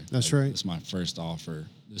get there. That's right. It's my first offer.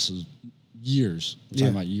 This is years. We're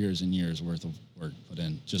talking about years and years worth of work put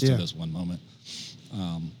in just to this one moment.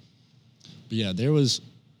 There was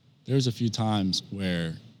a few times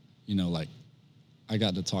where, I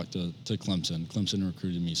got to talk to Clemson. Clemson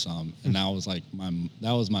recruited me some, and that was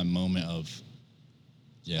my moment of,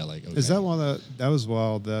 okay. Is that while that was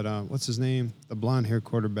while that what's his name? The blonde hair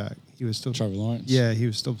quarterback. He was still Trevor Lawrence. Yeah, he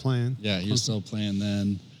was still playing. Yeah, he was still playing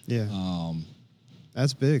then. Yeah.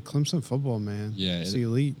 That's big. Clemson football, man. Yeah, it's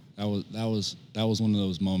elite. That was one of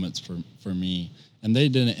those moments for me. And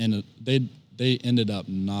they ended up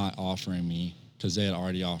not offering me because they had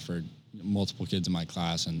already offered multiple kids in my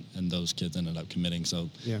class, and those kids ended up committing. So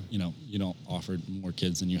you don't offer more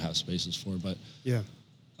kids than you have spaces for. But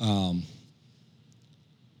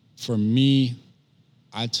for me,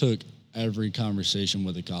 I took every conversation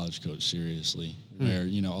with a college coach seriously. Where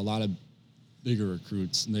a lot of bigger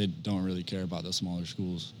recruits, they don't really care about the smaller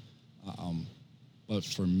schools. But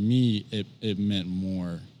for me, it meant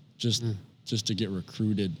more just to get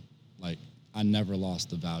recruited. I never lost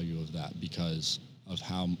the value of that because of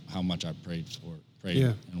how much I prayed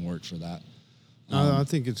and worked for that. I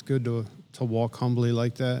think it's good to walk humbly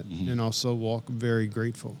like that, and also walk very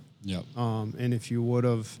grateful. Yep. And if you would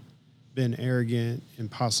have been arrogant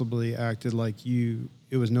and possibly acted like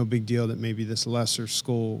it was no big deal that maybe this lesser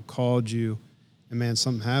school called you, and man,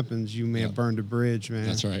 something happens, you may have burned a bridge, man.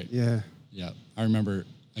 That's right. Yeah. Yeah. I remember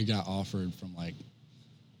I got offered from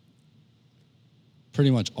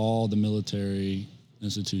pretty much all the military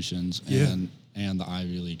institutions and the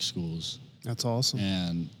Ivy League schools. That's awesome.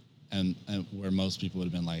 And where most people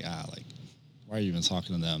would have been why are you even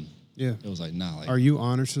talking to them? Yeah. It was nah. Are you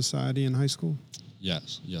honor society in high school?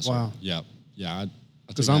 Yes. Wow. Sir. Yep. Yeah.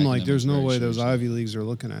 Because I'm there's no way those Ivy Leagues are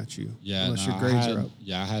looking at you unless your grades are up.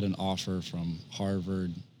 Yeah, I had an offer from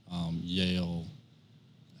Harvard, Yale,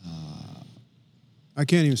 I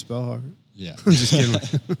can't even spell Harvard. Yeah. I'm just kidding.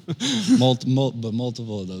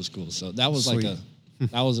 multiple of those schools. So that was Sweet.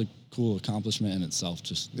 that was a cool accomplishment in itself,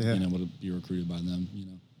 just Yeah. being able to be recruited by them, you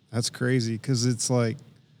know. That's crazy because it's like,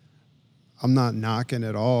 I'm not knocking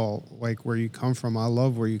at all like where you come from. I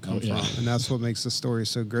love where you come from, and that's what makes the story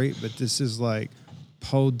so great. But this is like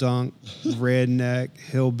podunk, redneck,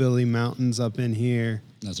 hillbilly mountains up in here.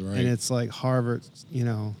 That's right. And it's like Harvard, you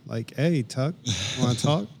know, like, hey, Tuck, want to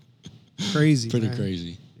talk? Crazy, Pretty man.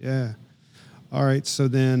 crazy. Yeah. All right. So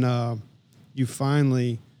then you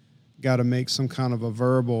finally got to make some kind of a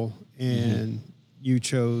verbal, and you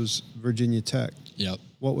chose Virginia Tech. Yep.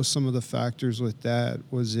 What was some of the factors with that?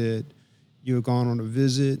 Was it you had gone on a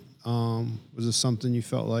visit? Was it something you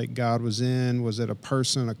felt like God was in? Was it a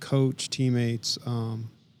person, a coach, teammates?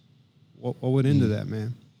 What went into that,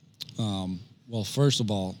 man? Well, first of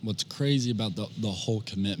all, what's crazy about the whole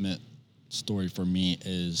commitment story for me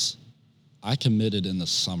is I committed in the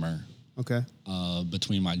summer Okay.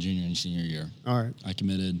 between my junior and senior year. All right. I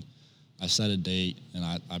committed. I set a date, and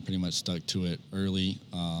I pretty much stuck to it early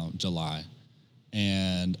July.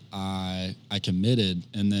 And I committed,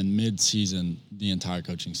 and then mid-season, the entire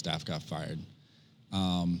coaching staff got fired.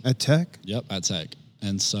 At Tech? Yep, at Tech.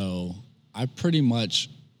 And so I pretty much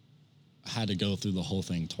had to go through the whole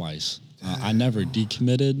thing twice. I never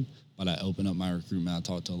decommitted, but I opened up my recruitment. I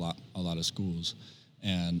talked to a lot of schools.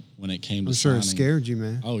 And when it came to I'm sure signing, it scared you,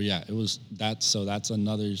 man. oh yeah, it was that. So that's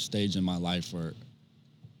another stage in my life where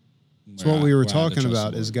That's what we were where I had to talking trust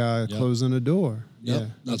about the is Lord. God Yep. closing a door. Yep, Yeah,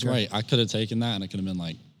 that's okay. right. I could have taken that, and it could have been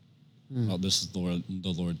like, "Oh, this is the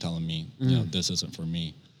Lord telling me, you know, this isn't for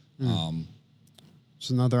me." It's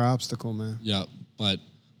another obstacle, man. Yeah, but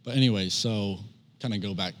anyway, so kind of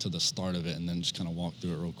go back to the start of it, and then just kind of walk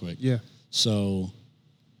through it real quick. Yeah. So,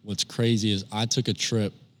 what's crazy is I took a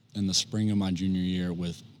trip in the spring of my junior year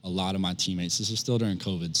with a lot of my teammates. This is still during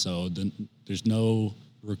COVID, so there's no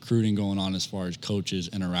recruiting going on as far as coaches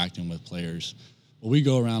interacting with players. Well, we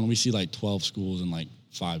go around and we see like 12 schools in like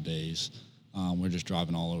 5 days. We're just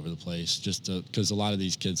driving all over the place just because a lot of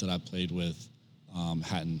these kids that I played with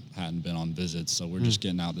hadn't been on visits, so we're just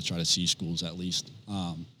getting out to try to see schools at least.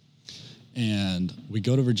 And we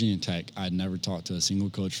go to Virginia Tech. I'd never talked to a single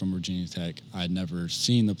coach from Virginia Tech. I'd never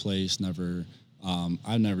seen the place,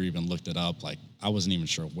 I've never even looked it up. Like, I wasn't even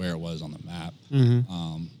sure where it was on the map.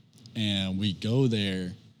 And we go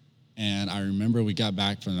there, and I remember we got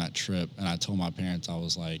back from that trip, and I told my parents, I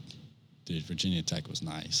was like, dude, Virginia Tech was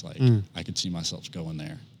nice. Like, I could see myself going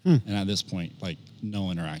there. And at this point, like,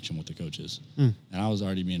 no interaction with the coaches. And I was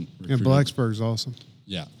already being Yeah, recruited. Blacksburg's awesome.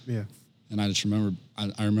 Yeah. Yeah. And I just remember,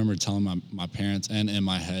 I remember telling my parents and in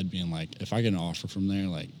my head being like, if I get an offer from there,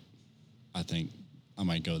 like, I think I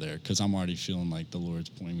might go there because I'm already feeling like the Lord's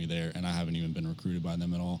pointing me there, and I haven't even been recruited by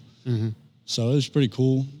them at all. So it was pretty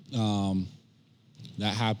cool.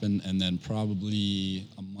 That happened, and then probably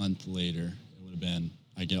a month later, it would have been,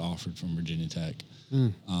 I get offered from Virginia Tech.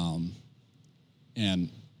 And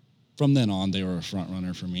from then on, they were a front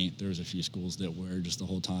runner for me. There was a few schools that were just the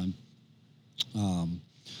whole time.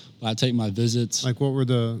 But I take my visits. Like,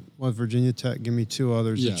 what Virginia Tech? Give me two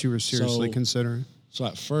others Yeah, that you were seriously so- considering. So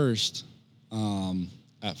at first,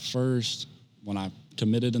 when I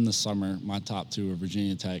committed in the summer, my top two were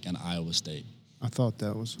Virginia Tech and Iowa State. I thought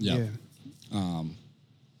that was, Yep. yeah.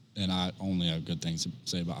 And I only have good things to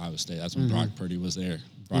say about Iowa State. That's when Brock Purdy was there.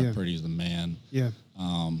 Brock Yeah. Purdy's the man. Yeah.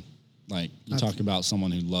 Like, you talk about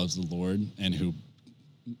someone who loves the Lord and who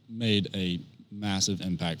made a massive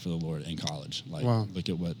impact for the Lord in college. Like, Wow. look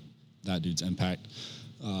at what that dude's impact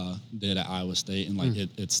did at Iowa State, and like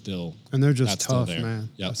it's still, And they're just that's still tough, there. man.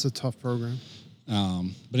 Yep. That's a tough program.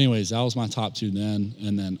 But anyways, that was my top two then,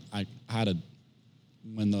 and then I had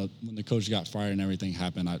when the coach got fired and everything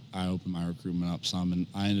happened, I opened my recruitment up some, and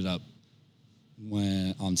I ended up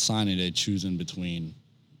on signing day choosing between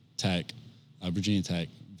Tech, Virginia Tech,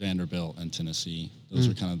 Vanderbilt, and Tennessee. Those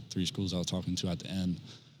were kind of three schools I was talking to at the end.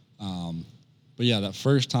 But yeah, that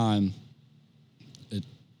first time,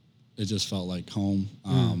 it just felt like home.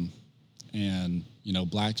 And you know,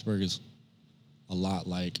 Blacksburg is a lot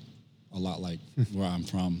like where I'm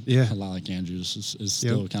from. Yeah. A lot like Andrews. Is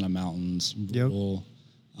still kind of mountains, rural,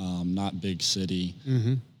 not big city.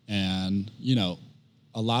 And you know,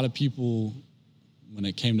 a lot of people, when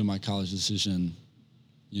it came to my college decision,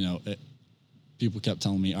 you know, people kept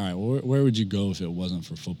telling me, all right, well, where would you go if it wasn't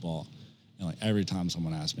for football? And like every time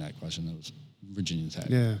someone asked me that question, it was Virginia Tech.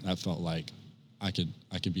 Yeah. That felt like I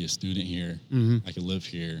could be a student here. I could live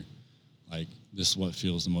here. Like, this is what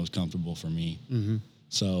feels the most comfortable for me.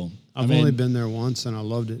 So I've only been there once, and I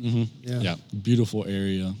loved it. Yeah. beautiful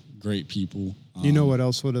area, great people. You know what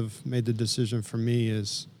else would have made the decision for me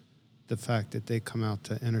is the fact that they come out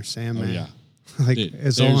to Enter Sandman. Oh, yeah. Like,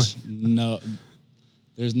 it's on.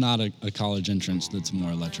 There's not a college entrance that's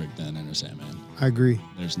more electric than Enter Sandman. I agree.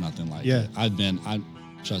 There's nothing like it.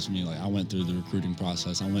 Trust me, like I went through the recruiting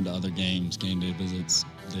process. I went to other games, game day visits.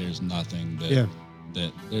 There's nothing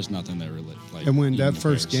there's nothing that really like. And when that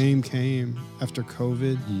first game came after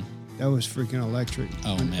COVID, that was freaking electric.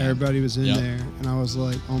 Oh, and man. everybody was in there, and I was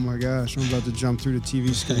like, oh my gosh, I'm about to jump through the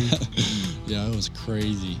TV screen. Yeah, it was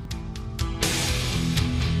crazy.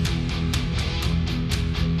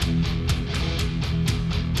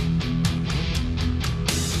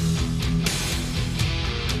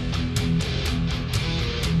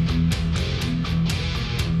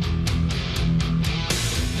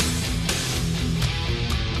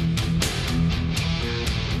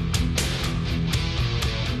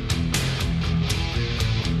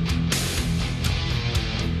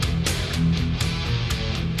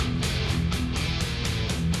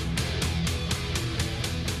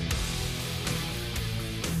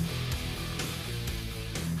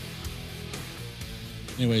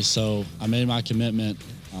 Anyway, so I made my commitment.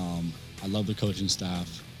 I love the coaching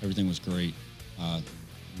staff. Everything was great.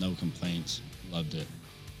 No complaints. Loved it.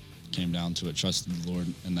 Came down to it. Trusted the Lord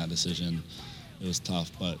in that decision. It was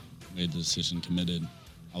tough, but made the decision, committed.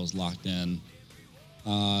 I was locked in.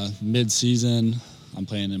 Mid-season, I'm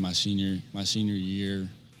playing in my senior year.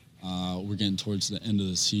 We're getting towards the end of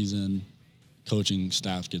the season. Coaching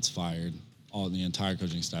staff gets fired. The entire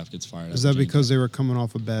coaching staff gets fired. Is that because they were coming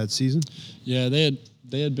off a bad season? Yeah,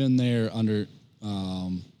 they had been there under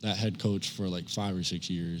that head coach for like 5 or 6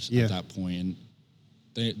 years at that point, and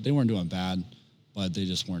they weren't doing bad, but they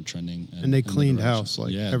just weren't trending. And they cleaned house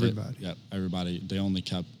like everybody. Everybody. They only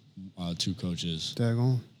kept 2 coaches.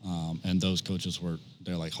 Daggone. And those coaches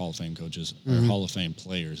they're like Hall of Fame coaches or Hall of Fame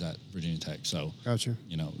players at Virginia Tech. So gotcha.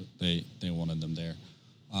 They wanted them there.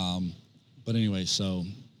 But anyway, so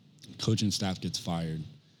coaching staff gets fired.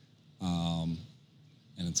 And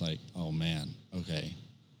it's like, oh man, okay,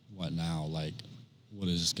 what now? Like, what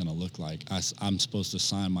is this going to look like? I'm supposed to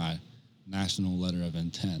sign my national letter of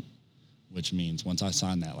intent, which means once I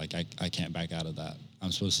sign that, like I can't back out of that.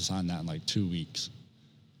 I'm supposed to sign that in like 2 weeks.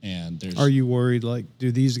 And Are you worried, like,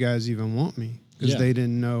 do these guys even want me? Because they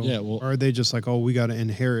didn't know. Yeah, well, or are they just like, oh, we got to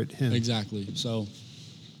inherit him? Exactly. So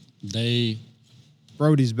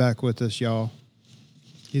Brody's back with us, y'all.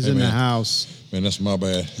 He's in the house. Man, that's my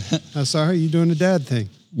bad. That's all right. You doing the dad thing?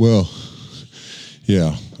 Well,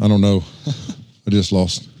 yeah. I don't know. I just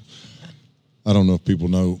lost. I don't know if people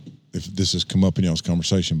know if this has come up in y'all's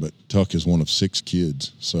conversation, but Tuck is one of 6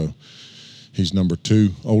 kids. So he's number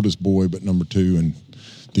 2, oldest boy, but number 2, and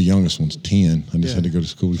the youngest one's 10. I just had to go to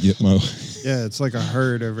school to get Mo. Yeah, it's like a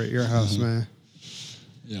herd over at your house, man.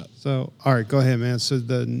 Yeah. So, all right, go ahead, man. So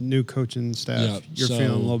the new coaching staff, you're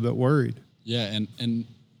feeling a little bit worried. Yeah, and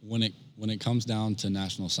when it comes down to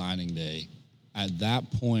National Signing Day, at that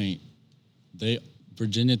point,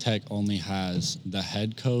 Virginia Tech only has the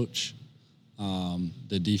head coach,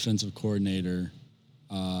 the defensive coordinator,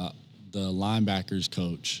 the linebackers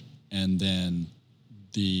coach, and then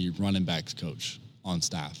the running backs coach on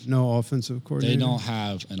staff. No offensive coordinator? They don't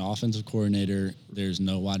have an offensive coordinator. There's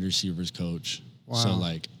no wide receivers coach. Wow. So,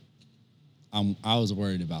 like, I was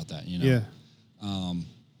worried about that, Yeah.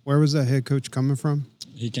 Where was that head coach coming from?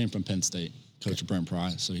 He came from Penn State, Coach Brent Pry.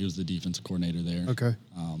 So he was the defensive coordinator there. Okay.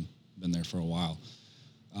 Been there for a while.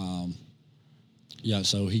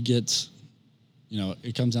 So he gets,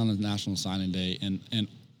 it comes down to National Signing Day. And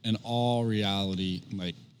in all reality,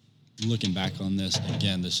 like, looking back on this,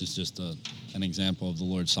 again, this is just an example of the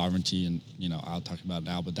Lord's sovereignty. And, I'll talk about it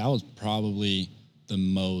now. But that was probably the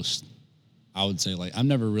most, I would say, like, I've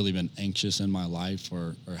never really been anxious in my life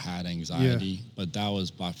or had anxiety, but that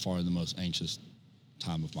was by far the most anxious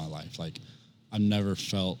time of my life. Like, I've never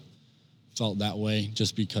felt that way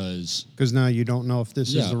just because. Because now you don't know if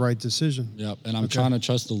this is the right decision. Yep. And I'm trying to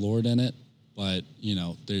trust the Lord in it, but,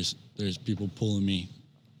 there's people pulling me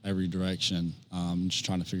every direction. I'm just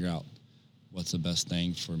trying to figure out what's the best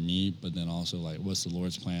thing for me, but then also, like, what's the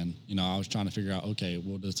Lord's plan? I was trying to figure out, okay,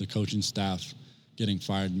 well, does the coaching staff getting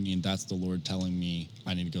fired mean that's the Lord telling me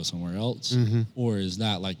I need to go somewhere else? Mm-hmm. Or is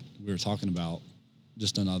that, like we were talking about,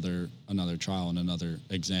 just another trial and another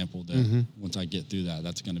example that once I get through that,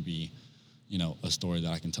 that's going to be, a story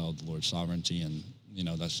that I can tell of the Lord's sovereignty, and,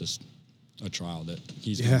 that's just a trial that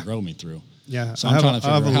he's going to grow me through. Yeah. So I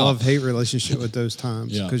have a love-hate relationship with those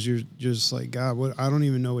times because you're just like, God, I don't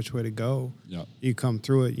even know which way to go. Yep. You come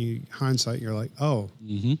through it, hindsight, you're like, oh,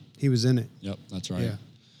 he was in it. Yep, that's right. Yeah.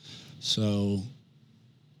 So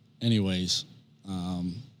anyways,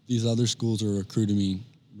 these other schools are recruiting me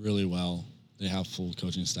really well. They have full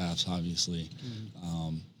coaching staffs, obviously.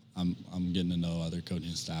 I'm getting to know other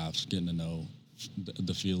coaching staffs, getting to know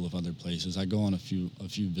the feel of other places. I go on a few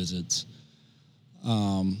visits,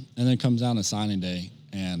 and then it comes down to signing day,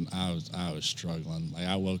 and I was struggling. Like,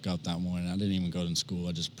 I woke up that morning, I didn't even go to school.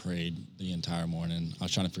 I just prayed the entire morning. I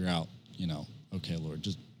was trying to figure out, okay, Lord,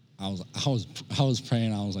 I was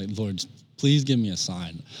praying. I was like, Lord, please give me a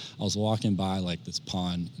sign. I was walking by like this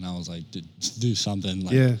pond, and I was like, do something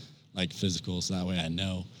like physical, so that way I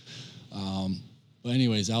know. But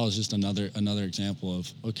anyways, that was just another example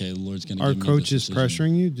of, okay, the Lord's going to give me this coaches decision.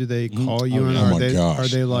 pressuring you? Do they call you? Oh, and my gosh. Are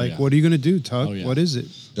they like, what are you going to do, Tuck? Oh, yeah. What is it?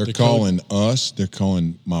 They're calling us. They're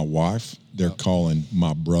calling my wife. They're calling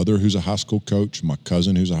my brother, who's a high school coach, my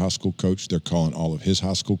cousin, who's a high school coach. They're calling all of his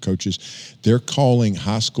high school coaches. They're calling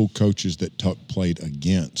high school coaches that Tuck played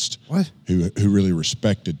against. What? Who really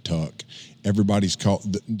respected Tuck. Everybody's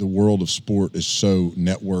called. The world of sport is so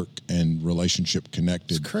network and relationship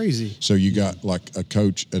connected. It's crazy. So you got like a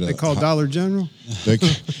coach at They call Dollar General? They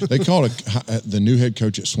called the new head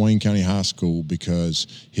coach at Swain County High School because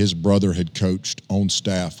his brother had coached on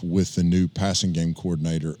staff with the new passing game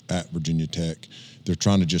coordinator at Virginia Tech. They're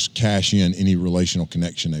trying to just cash in any relational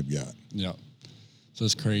connection they've got. Yeah. So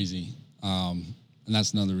it's crazy. And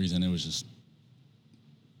that's another reason it was just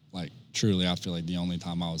like, truly, I feel like the only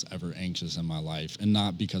time I was ever anxious in my life, and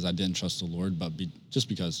not because I didn't trust the Lord, but just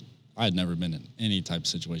because I had never been in any type of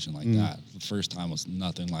situation like that. The first time was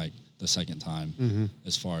nothing like the second time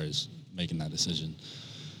as far as making that decision.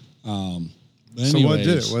 But anyways, So what did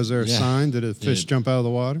it? Was there a sign? Did a fish jump out of the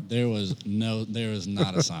water? There was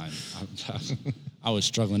not a sign. I was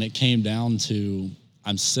struggling. It came down to,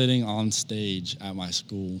 I'm sitting on stage at my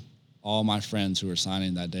school. All my friends who were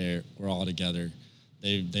signing that day were all together.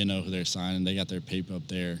 They know who they're signing. They got their paper up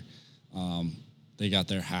there. They got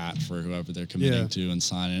their hat for whoever they're committing to and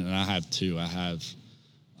signing. And I have two. I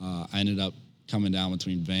ended up coming down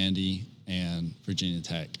between Vandy and Virginia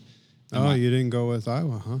Tech. And you didn't go with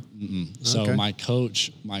Iowa, huh? So Okay. my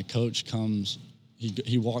coach comes.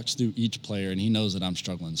 He walks through each player, and he knows that I'm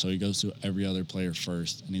struggling. So he goes through every other player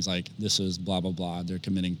first, and he's like, "This is blah blah blah. They're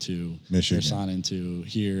committing to Michigan. They're signing to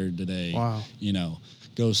here today." Wow.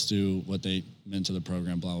 Goes through what they meant to the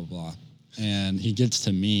program, blah blah blah. And he gets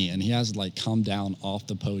to me, and he has to like come down off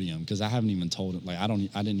the podium because I haven't even told him. Like I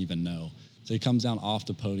didn't even know. So he comes down off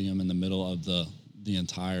the podium in the middle of the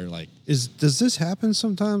entire like. Does this happen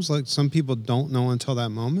sometimes? Like some people don't know until that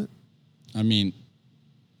moment? I mean,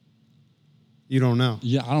 you don't know.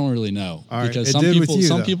 yeah, I don't really know. All right. Because It some did with people you,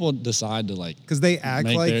 some though. people decide to like Because they act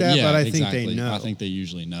make like their- that, yeah, but I exactly. think they know. I think they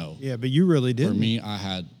usually know. Yeah, but you really didn't. For me,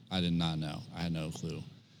 I did not know. I had no clue.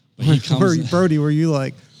 But he comes. Brody, were you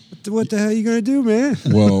like, what the hell are you going to do, man?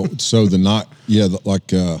 Well, so the night,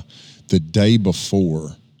 the day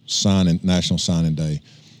before National Signing Day,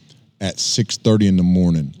 at 6:30 in the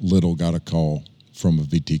morning, Little got a call from a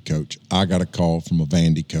VT coach. I got a call from a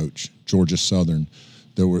Vandy coach, Georgia Southern.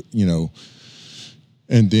 There were,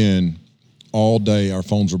 and then all day our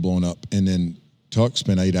phones were blowing up. And then Tuck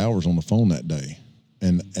spent 8 hours on the phone that day.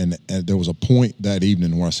 And there was a point that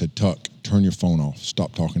evening where I said, Tuck, turn your phone off.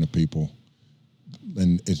 Stop talking to people.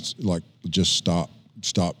 And it's like, just stop.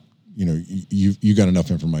 You got enough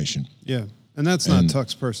information. Yeah. And that's not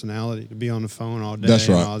Tuck's personality to be on the phone all day That's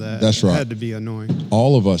right. and all that. That's It right. had to be annoying.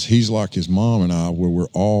 All of us, he's like his mom and I, where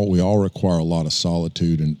we all require a lot of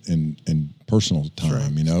solitude and personal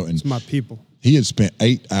time, right. And It's my people. he had spent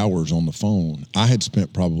 8 hours on the phone. I had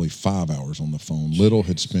spent probably 5 hours on the phone. Little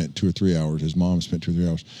had spent 2 or 3 hours. His mom spent 2 or 3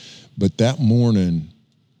 hours. But that morning,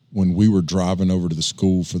 when we were driving over to the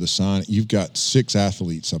school for the sign, you've got 6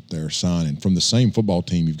 athletes up there signing. From the same football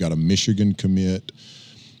team, you've got a Michigan commit,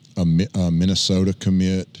 a Minnesota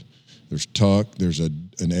commit. There's Tuck. There's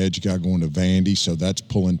an edge guy going to Vandy, so that's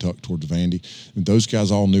pulling Tuck towards Vandy. And those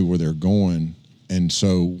guys all knew where they're going. And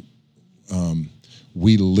so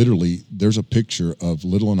we literally, there's a picture of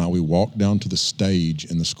Little and I. We walked down to the stage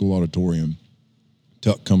in the school auditorium.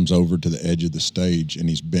 Tuck comes over to the edge of the stage, and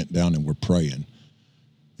he's bent down, and we're praying.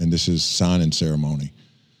 And this is signing ceremony.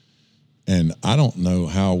 And I don't know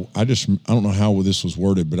how this was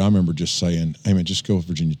worded, but I remember just saying, hey, man, just go with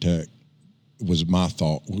Virginia Tech, was my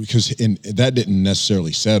thought. Because that didn't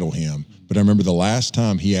necessarily settle him. But I remember the last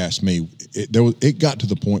time he asked me, it got to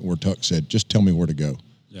the point where Tuck said, just tell me where to go.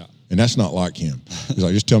 Yeah. And that's not like him. He's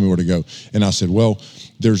like, just tell me where to go. And I said, well,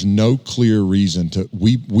 there's no clear reason to.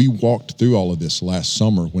 We walked through all of this last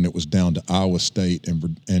summer when it was down to Iowa State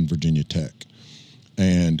and Virginia Tech.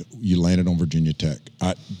 And you landed on Virginia Tech.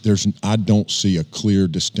 I don't see a clear,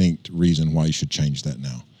 distinct reason why you should change that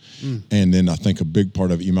now. And then I think a big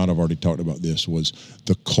part of it, you might have already talked about this, was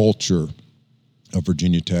the culture of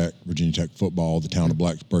Virginia Tech football. The town of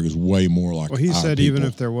Blacksburg is way more like. Well, he said people. even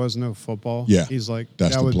if there was no football, Yeah, he's like,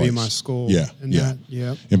 that's that the would be place. my school. Yeah, and yeah.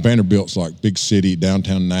 Yep. And Vanderbilt's like big city,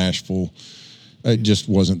 downtown Nashville. It just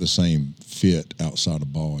wasn't the same fit outside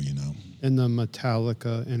of ball, you know. And the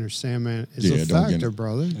Metallica Enter Sandman is Yeah, a don't get factor, it.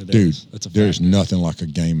 brother. Dude, It's a there's factor. nothing like a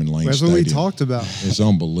game in Lane That's Stadium. what we talked about. It's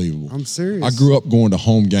unbelievable. I'm serious. I grew up going to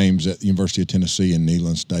home games at the University of Tennessee in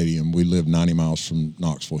Neyland Stadium. We lived 90 miles from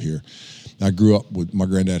Knoxville here. I grew up with, my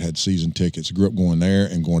granddad had season tickets. I grew up going there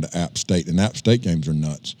and going to App State. And App State games are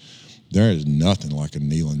nuts. There is nothing like a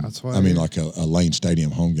Neyland, That's why like a Lane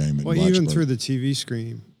Stadium home game in Well, Blacksburg. even through the TV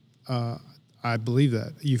screen, I believe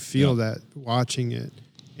that. You feel that watching it.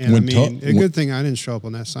 And When I mean, Tuck- a good thing I didn't show up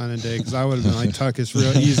on that signing day because I would have been like, Tuck, it's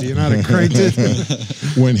real easy. And I'd have cranked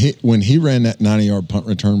it. when he ran that 90-yard punt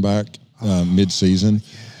return back mid-season,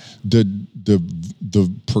 the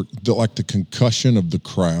concussion of the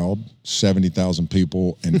crowd, 70,000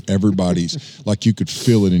 people, and everybody's like you could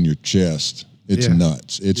feel it in your chest. It's Yeah.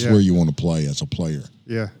 nuts. It's Yeah. where you want to play as a player.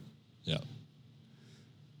 Yeah. Yeah.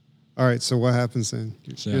 All right. So what happens then?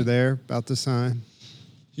 So- You're there, about to sign.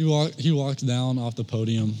 He walks down off the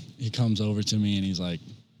podium. He comes over to me and he's like,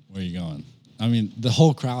 "Where are you going?" I mean, the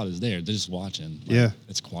whole crowd is there. They're just watching. Like, Yeah.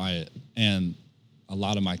 It's quiet. And a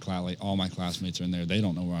lot of my all my classmates are in there. They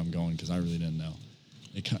don't know where I'm going because I really didn't know.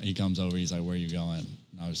 He comes over. He's like, "Where are you going?"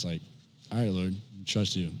 And I was like, "All right, Lord, I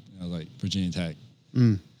trust you." And I was like, "Virginia Tech."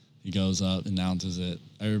 He goes up, announces it.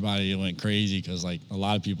 Everybody went crazy because like a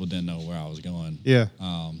lot of people didn't know where I was going. Yeah.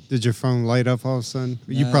 Did your phone light up all of a sudden?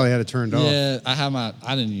 You probably had it turned off. Yeah,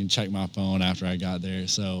 I didn't even check my phone after I got there.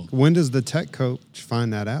 So When does the tech coach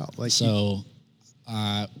find that out? Like,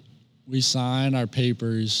 we sign our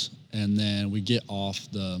papers and then we get off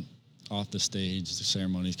the stage. The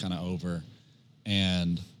ceremony's kind of over,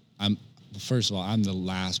 and I'm the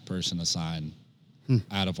last person to sign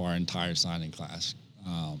out of our entire signing class.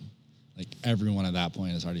 Like everyone at that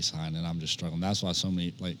point has already signed, and I'm just struggling. That's why so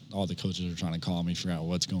many, like all the coaches are trying to call me, figure out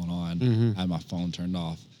what's going on. I had my phone turned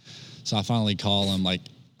off, so I finally call him. Like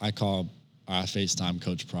I FaceTime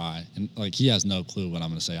Coach Pry, and like he has no clue what I'm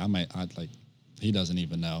going to say. He doesn't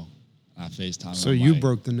even know. I FaceTime him. so I'm you like,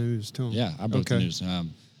 broke the news to him? Yeah, I broke the Okay. news to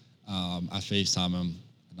him. I FaceTime him,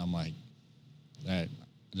 and I'm like, "All right,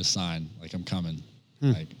 I just signed. Like I'm coming.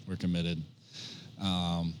 Like we're committed."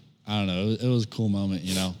 I don't know. It was a cool moment,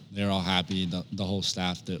 you know. They were all happy. The whole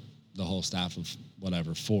staff of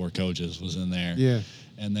whatever 4 coaches was in there. Yeah.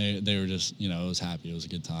 And they were just, you know, it was happy. It was a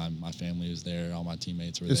good time. My family was there. All my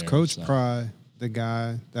teammates were Is there. Coach so. Pry the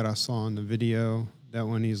guy that I saw in the video that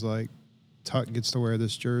when he's like, Tuck gets to wear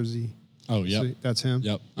this jersey? Oh, yep. So that's him?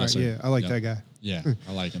 Yep. All Yes, right, sir. yeah, I like Yep. that guy. Yeah,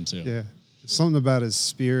 I like him too. Yeah. Something about his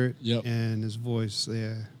spirit Yep. and his voice.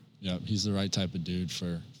 Yeah. Yep. He's the right type of dude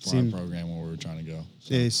for our program where we're trying to go.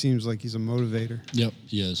 So. Yeah, he seems like he's a motivator. Yep,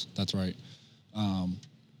 he is. That's right.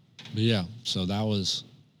 But yeah, so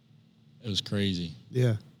it was crazy.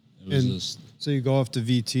 Yeah. It was And just so you go off to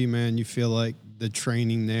VT, man, you feel like the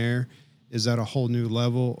training there is at a whole new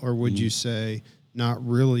level, or would you say not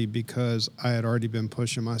really because I had already been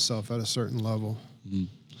pushing myself at a certain level?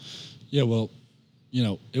 yeah. Well, you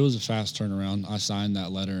know, it was a fast turnaround. I signed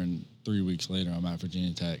that letter, and 3 weeks later, I'm at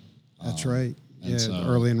Virginia Tech. That's right. and Yeah, so- the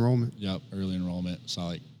early enrollment. Yep, early enrollment. So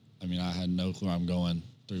I had no clue where I'm going.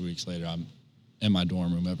 3 weeks later, I'm in my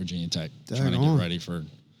dorm room at Virginia Tech, trying to Daggone. get ready for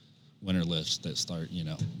winter lifts that start, you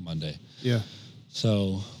know, Monday. Yeah.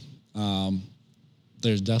 So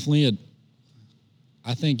there's definitely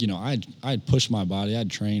I think, you know, I'd pushed my body. I'd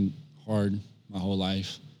trained hard my whole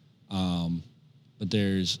life. But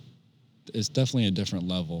it's definitely a different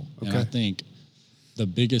level. And I Okay. think the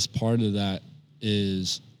biggest part of that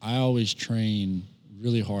is I always train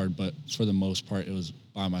really hard, but for the most part, it was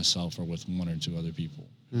by myself or with 1 or 2 other people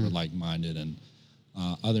who were like-minded. And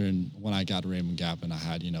other than when I got to Raymond Gap and I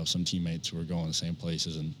had, you know, some teammates who were going the same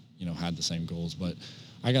places and, you know, had the same goals. But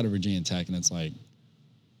I got to Virginia Tech and it's like,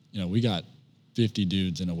 you know, we got 50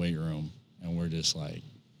 dudes in a weight room and we're just like,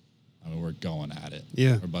 we're going at it.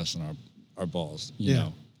 Yeah. We're busting our balls, you Yeah.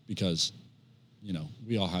 know, because, you know,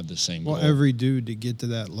 we all have the same Well, goal. every dude to get to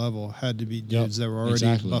that level had to be dudes that were already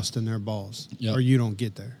exactly. busting their balls, Yep. or you don't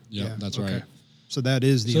get there. Yep, that's right. So that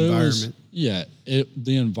is the So it was- environment.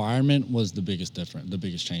 the environment was the biggest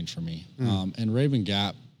change for me. And Raven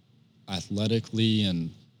Gap, athletically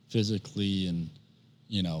and physically and,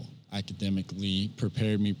 you know, academically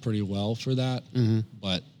prepared me pretty well for that.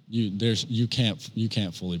 But you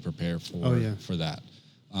can't fully prepare for that.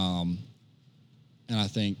 And I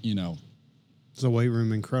think, you know, Is the weight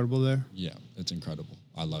room incredible there? yeah, it's incredible.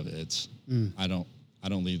 I love it. It's I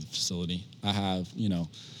don't leave the facility. I have,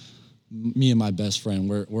 me and my best friend,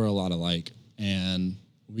 we're a lot alike, and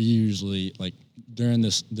we usually, like, during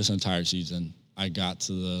this entire season, I got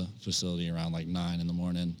to the facility around like 9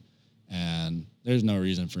 a.m, and there's no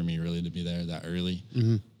reason for me really to be there that early.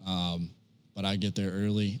 But I get there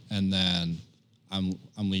early, and then I'm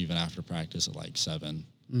leaving after practice at like 7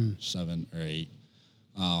 or 8.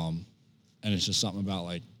 And it's just something about,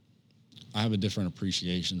 like, I have a different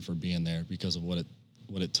appreciation for being there because of what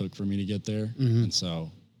it took for me to get there. And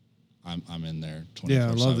so I'm in there 24/7. Yeah,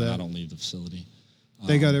 I love that. I don't leave the facility.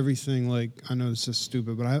 They got everything. Like, I know this is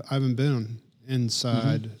stupid, but I haven't been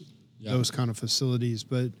inside those kind of facilities.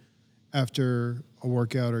 But after a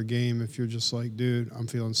workout or game, if you're just like, dude, I'm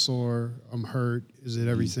feeling sore, I'm hurt, is it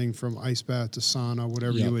everything from ice bath to sauna,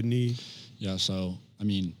 whatever you would need? Yeah, so, I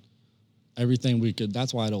mean, everything we could,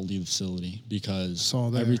 that's why I don't leave the facility, because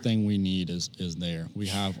everything we need is there. We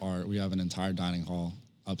have an entire dining hall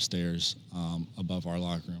upstairs, above our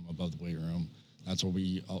locker room, above the weight room. That's where we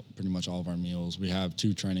eat pretty much all of our meals. We have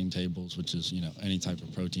 2 training tables, which is, any type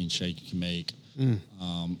of protein shake you can make,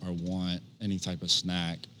 or want, any type of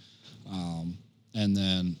snack. And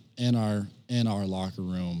then in our locker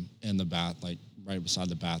room, in the bath, like right beside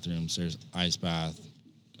the bathrooms, there's ice bath,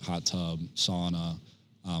 hot tub, sauna,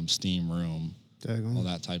 steam room, all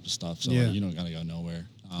that type of stuff. So you don't got to go nowhere.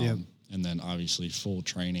 And then obviously full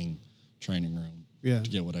training room to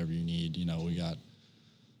get whatever you need. We got.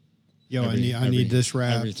 I need this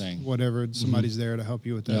wrapped, everything. Whatever. Somebody's there to help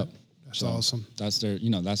you with that. Yep. That's awesome. That's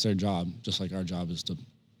their job. Just like our job is to,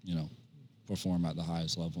 perform at the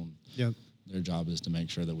highest level. Yep. Their job is to make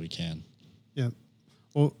sure that we can. Yep.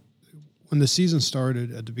 Well, when the season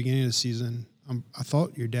started, at the beginning of the season, I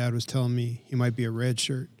thought your dad was telling me he might be a red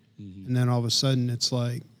shirt. And then all of a sudden it's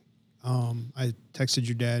like, I texted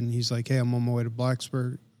your dad and he's like, hey, I'm on my way to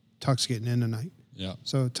Blacksburg. Tuck's getting in tonight. Yeah.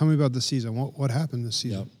 So tell me about the season. What happened this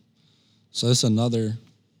season? Yep. So it's another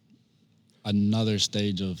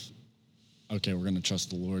stage of, okay, we're going to trust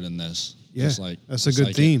the Lord in this. Yeah, that's a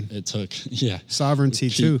good theme. It took, sovereignty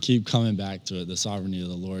too. Keep coming back to it, the sovereignty of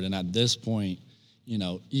the Lord. And at this point,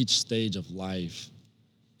 each stage of life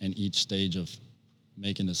and each stage of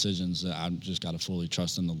making decisions that I've just got to fully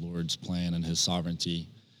trust in the Lord's plan and his sovereignty.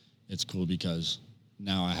 It's cool because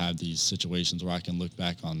now I have these situations where I can look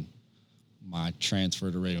back on my transfer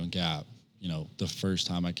to Radio and Gap, the first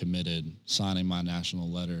time I committed, signing my national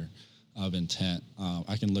letter of intent.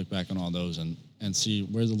 I can look back on all those and see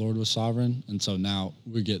where the Lord was sovereign. And so now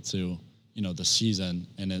we get to, the season,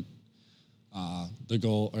 and the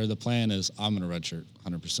goal or the plan is I'm going to redshirt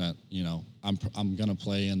 100%. I'm going to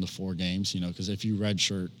play in the 4 games, because if you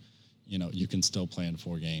redshirt, you can still play in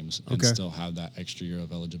 4 games and still have that extra year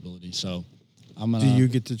of eligibility. So I'm going to. Do you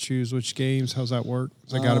get to choose which games? How's that work?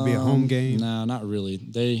 Does it got to be a home game? No, not really.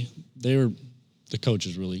 The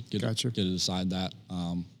coaches really get to decide that.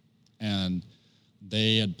 And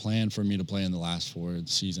they had planned for me to play in the last 4 of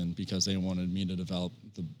the season because they wanted me to develop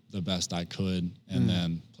the best I could and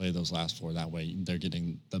then play those last 4. That way they're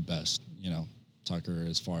getting the best, Tucker,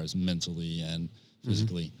 as far as mentally and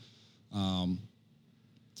physically. And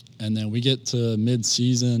then we get to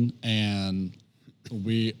mid-season and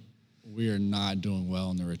we are not doing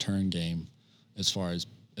well in the return game as far as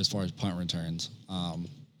punt returns.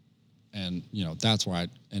 And, that's where I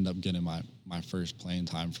end up getting my first playing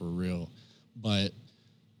time for real. But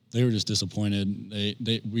they were just disappointed.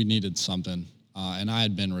 We needed something. And I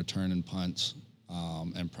had been returning punts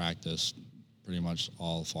and practice pretty much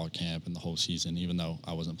all fall camp and the whole season, even though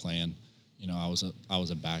I wasn't playing. I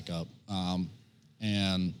was a backup.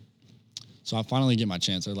 And so I finally get my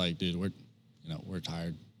chance. They're like, dude, we're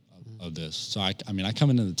tired of this. So I come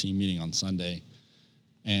into the team meeting on Sunday,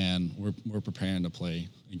 and we're preparing to play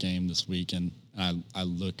a game this week, and I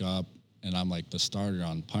look up and I'm like the starter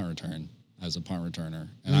on punt return as a punt returner,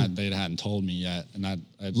 and they hadn't told me yet, and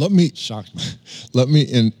it shocked me. Let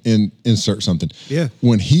me insert something. Yeah.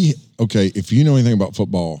 If you know anything about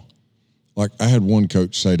football, like I had one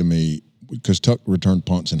coach say to me, because Tuck returned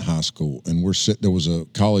punts in high school, and there was a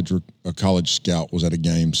college scout was at a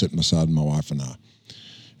game sitting beside my wife and I,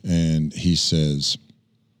 and he said,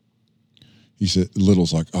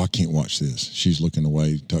 Little's like, oh, I can't watch this. She's looking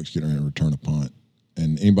away. Tuck's getting ready to return a punt.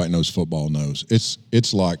 And anybody knows football knows.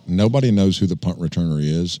 It's like nobody knows who the punt returner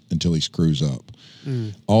is until he screws up.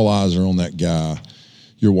 All eyes are on that guy.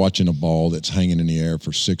 You're watching a ball that's hanging in the air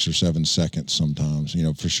for 6 or 7 seconds sometimes,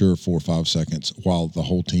 for sure 4 or 5 seconds, while the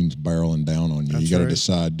whole team's barreling down on you. You got to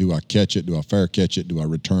decide, do I catch it? Do I fair catch it? Do I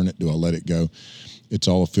return it? Do I let it go? It's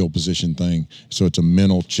all a field position thing. So it's a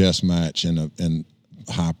mental chess match and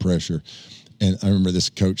high pressure. And I remember this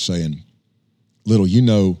coach saying, Little, you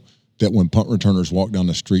know that when punt returners walk down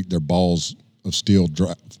the street, their balls of steel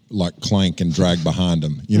like clank and drag behind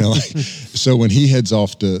them. You know, like, so when he heads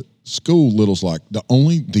off to school, Little's like, the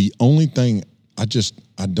only thing I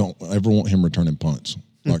don't ever want him returning punts.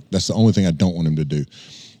 Like, that's the only thing I don't want him to do.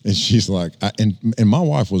 And she's like, and my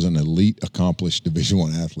wife was an elite, accomplished Division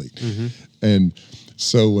I athlete. Mm-hmm. And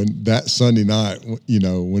so when that Sunday night, you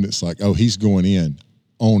know, when it's like, oh, he's going in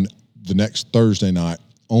on the next Thursday night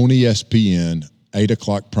on ESPN, 8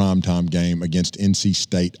 o'clock primetime game against NC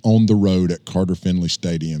State on the road at Carter Finley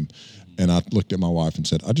Stadium. And I looked at my wife and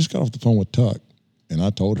said, I just got off the phone with Tuck. And I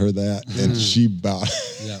told her that, and she about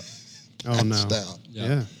oh no, out.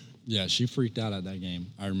 Yeah, she freaked out at that game.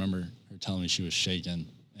 I remember her telling me she was shaking.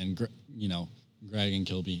 And, you know, Greg and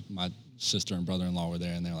Kilby, my sister and brother-in-law were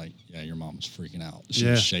there, and they're like, yeah, your mom was freaking out. She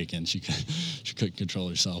was shaking. She couldn't control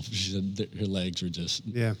herself. She said her legs were just.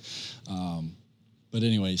 Yeah. But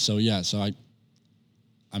anyway, so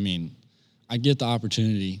I mean, I get the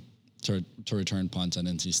opportunity to return punts at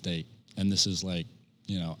NC State. And this is like,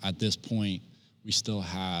 you know, at this point, we still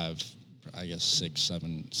have, I guess, 6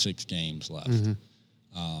 games left. Mm-hmm.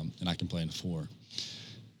 And I can play in 4.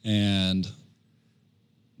 And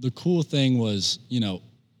the cool thing was, you know,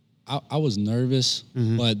 I was nervous,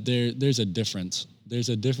 mm-hmm. but there's a difference. There's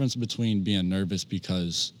a difference between being nervous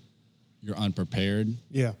because you're unprepared,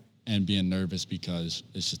 and being nervous because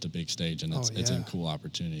it's just a big stage and it's a cool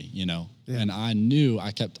opportunity, you know. Yeah. And I knew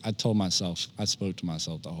I spoke to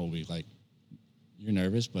myself the whole week, like, you're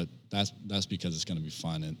nervous, but that's because it's going to be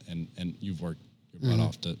fun and you've worked your butt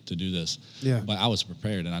off to do this. Yeah. But I was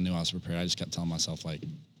prepared, and I knew I was prepared. I just kept telling myself, like,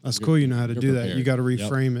 that's cool. You know how to do prepared. That. You got to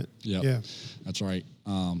reframe it. Yep. Yeah. That's right.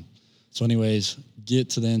 So anyways, get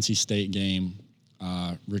to the NC State game,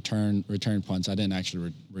 return punts. I didn't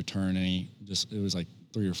actually return any. Just, it was like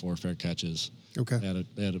 3 or 4 fair catches. Okay.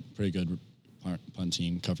 They had a pretty good punt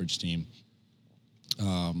team, coverage team.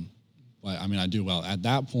 But I mean, I do well. At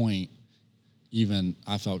that point, even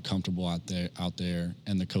I felt comfortable out there,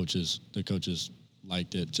 and the coaches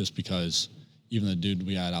liked it, just because even the dude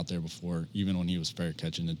we had out there before, even when he was fair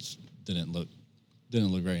catching, it didn't look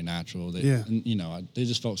very natural. And, you know, they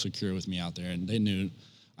just felt secure with me out there, and they knew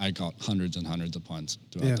I caught hundreds and hundreds of punts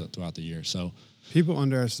throughout the year. So people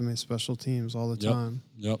underestimate special teams all the time.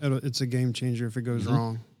 Yep. It's a game changer if it goes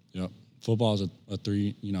wrong. Yep. Football is a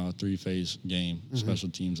 3-phase game, mm-hmm. special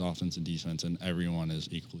teams, offense, and defense, and everyone is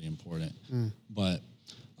equally important. Mm. But,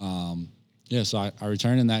 so I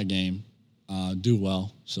returned in that game, do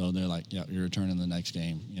well. So they're like, yeah, you're returning the next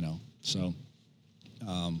game, you know. So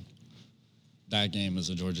that game is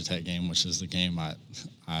a Georgia Tech game, which is the game I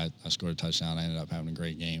scored a touchdown. I ended up having a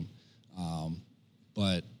great game.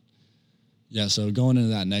 So going into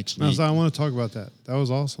that next week. I want to talk about that. That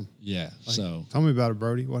was awesome. Yeah. So tell me about it,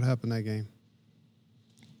 Brody. What happened that game?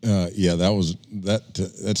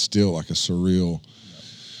 That's still like a surreal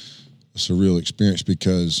experience,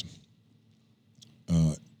 because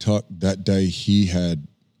Tuck, that day he had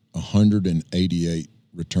 188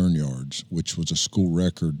 return yards, which was a school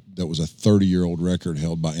record. That was a 30-year-old record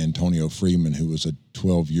held by Antonio Freeman, who was a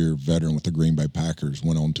 12-year veteran with the Green Bay Packers,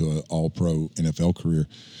 went on to an all-pro NFL career.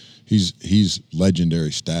 He's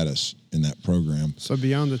legendary status in that program. So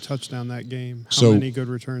beyond the touchdown that game, how many good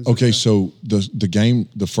returns? Okay, so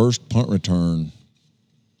the first punt return,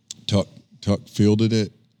 Tuck fielded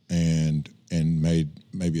it and made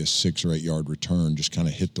maybe a 6 or 8 yard return, just kind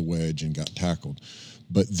of hit the wedge and got tackled.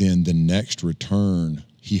 But then the next return,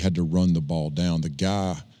 he had to run the ball down. The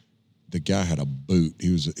guy had a boot.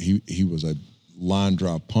 He was a line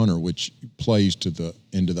drive punter, which plays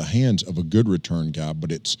into the hands of a good return guy,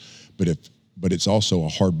 but it's also a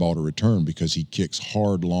hard ball to return because he kicks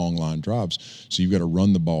hard, long line drives. So you've got to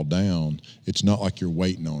run the ball down. It's not like you're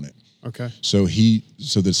waiting on it. Okay. So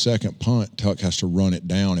the second punt, Tuck has to run it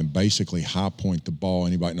down and basically high point the ball.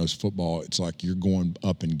 Anybody knows football, it's like you're going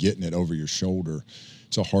up and getting it over your shoulder.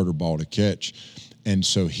 It's a harder ball to catch. And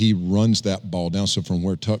so he runs that ball down. So from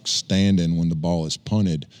where Tuck's standing when the ball is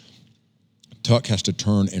punted, Tuck has to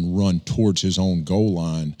turn and run towards his own goal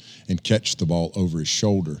line and catch the ball over his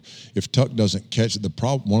shoulder. If Tuck doesn't catch it,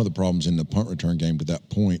 one of the problems in the punt return game to that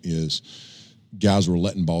point is guys were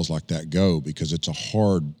letting balls like that go because it's a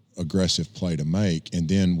hard, aggressive play to make. And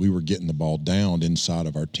then we were getting the ball down inside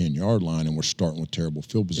of our 10-yard line, and we're starting with terrible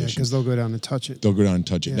field position. Yeah, because they'll go down and touch it.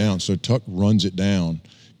 It down. So Tuck runs it down,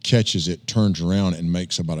 catches it, turns around, and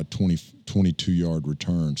makes about a 22-yard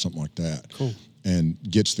return, something like that. Cool. And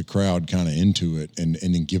gets the crowd kind of into it, and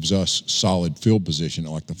then gives us solid field position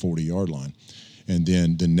at like the 40-yard line. And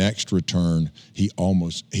then the next return, he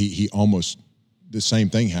almost the same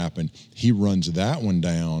thing happened. He runs that one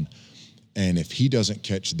down, and if he doesn't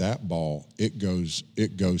catch that ball, it goes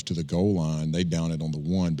to the goal line. They down it on the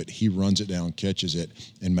 1, but he runs it down, catches it,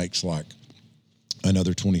 and makes like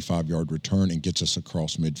another 25-yard return and gets us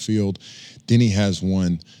across midfield. Then he has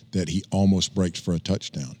one that he almost breaks for a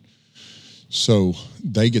touchdown. So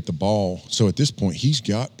they get the ball. So at this point, he's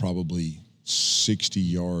got probably 60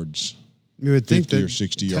 yards. You would think 50 that or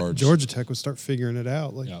 60 yards. Georgia Tech would start figuring it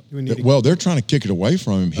out. Like, we need Well, they're trying to kick it away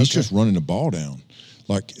from him. He's just running the ball down.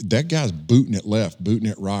 Like, that guy's booting it left, booting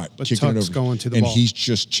it right, but kicking Tuck's it over. going to the and ball. He's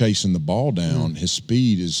just chasing the ball down. His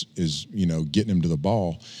speed is getting him to the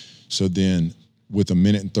ball. So then with a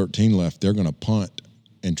minute and 13 left, they're going to punt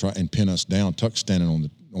and try and pin us down. Tuck's standing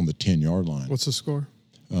on the 10-yard line. What's the score?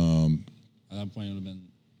 At that point, it would have been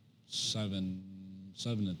 7-10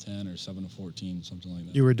 or 7-14, something like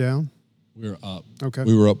that. You were down? We were up. Okay.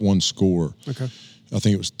 We were up one score. Okay. I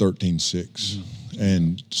think it was 13-6.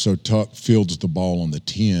 And so Tuck fields the ball on the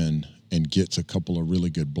 10 and gets a couple of really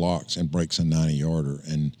good blocks and breaks a 90-yarder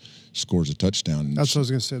and scores a touchdown. That's what I was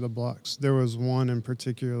going to say, the blocks. There was one in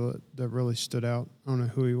particular that really stood out. I don't know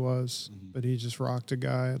who he was, but he just rocked a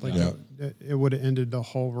guy. Like it would have ended the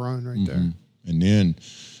whole run right there. And then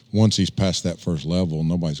once he's past that first level,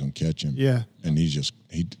 nobody's going to catch him. Yeah. And he's just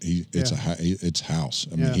it's house.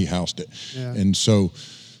 I mean, he housed it. Yeah. And so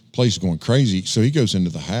place is going crazy. So he goes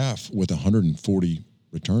into the half with 140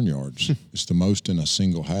 return yards. It's the most in a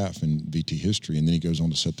single half in VT history. And then he goes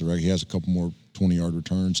on to set the record. He has a couple more 20-yard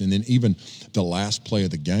returns. And then even the last play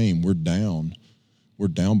of the game, we're down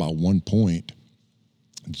by 1 point.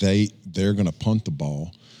 They're going to punt the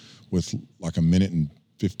ball with like a minute and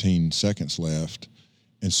 15 seconds left.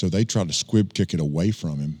 And so they try to squib kick it away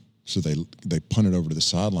from him. So they punt it over to the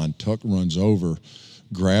sideline. Tuck runs over,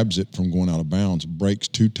 grabs it from going out of bounds, breaks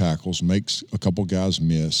 2 tackles, makes a couple guys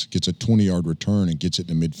miss, gets a 20-yard return and gets it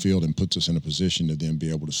to midfield and puts us in a position to then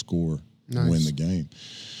be able to score and win the game.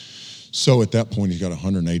 So at that point, he's got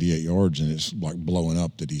 188 yards, and it's like blowing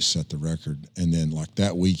up that he set the record. And then like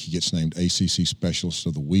that week, he gets named ACC Specialist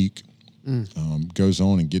of the Week, goes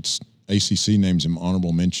on and gets ACC names him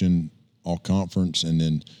honorable mention all-conference, and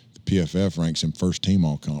then the PFF ranks him first team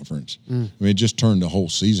all-conference. I mean, it just turned the whole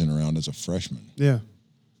season around as a freshman. Yeah.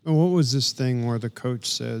 And what was this thing where the coach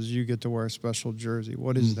says you get to wear a special jersey?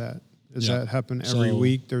 What is that? Does that happen every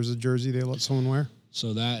week? There's a jersey they let someone wear?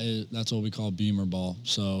 So that's what we call Beamer Ball.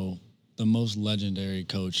 So the most legendary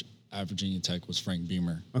coach at Virginia Tech was Frank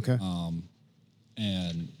Beamer. Okay.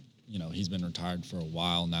 And, he's been retired for a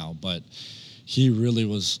while now, but he really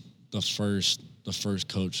was the first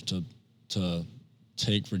coach to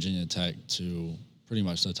take Virginia Tech to pretty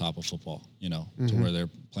much the top of football, to where they're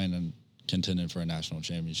playing and contending for a national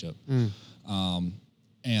championship.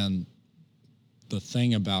 And the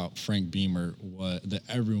thing about Frank Beamer that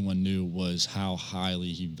everyone knew was how highly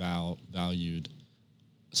he valued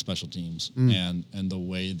special teams and the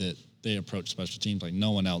way that they approached special teams. Like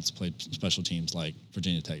no one else played special teams like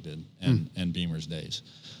Virginia Tech did and Beamer's days.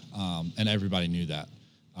 And everybody knew that.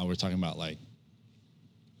 We're talking about like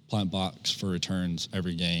punt blocks for returns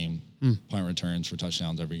every game, punt returns for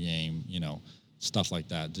touchdowns every game, stuff like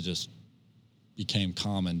that. That just became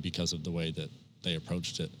common because of the way that they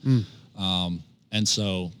approached it. And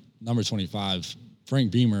so number 25,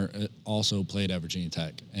 Frank Beamer also played at Virginia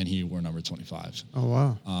Tech, and he wore number 25. Oh,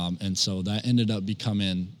 wow. And so that ended up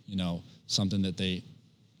becoming, something that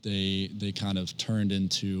they kind of turned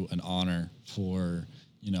into an honor for,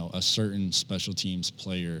 a certain special teams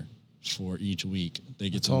player for each week. They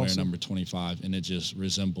get to wear number 25, and it just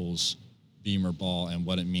resembles Beamer Ball and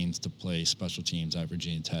what it means to play special teams at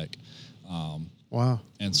Virginia Tech. Wow.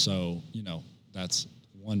 And so, that's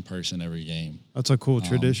one person every game. That's a cool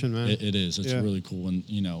tradition, man. It is. It's really cool. And,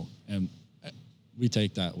 and we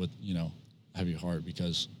take that with, heavy heart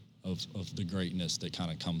because of the greatness that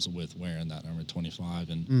kind of comes with wearing that number 25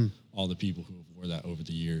 and all the people who have wore that over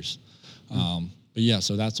the years. But yeah,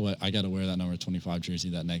 so that's what I got to wear, that number 25 jersey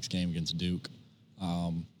that next game against Duke.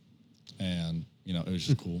 And, it was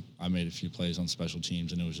just cool. I made a few plays on special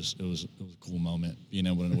teams, and it was a cool moment being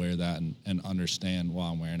able to wear that and understand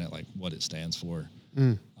while I'm wearing it, like what it stands for.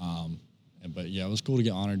 But yeah, it was cool to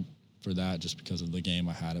get honored for that just because of the game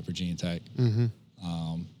I had at Virginia Tech.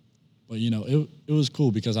 But it was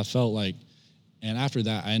cool because I felt like, and after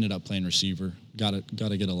that I ended up playing receiver. Got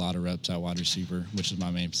to get a lot of reps at wide receiver, which is my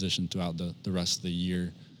main position throughout the rest of the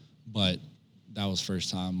year. But that was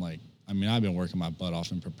first time I've been working my butt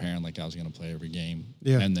off and preparing like I was going to play every game,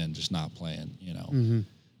 and then just not playing, and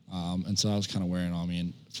so that was kind of wearing on me.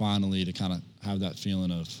 And finally, to kind of have that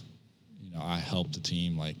feeling of, I helped the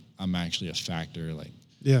team, like I'm actually a factor, like,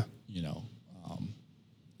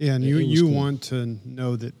 Yeah, and it was you cool. want to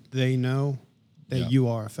know that they know that Yeah. you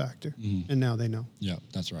are a factor, and now they know. Yeah,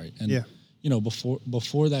 that's right. And Yeah.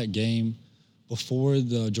 before that game, before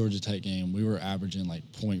the Georgia Tech game, we were averaging like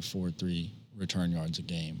 0.43 return yards a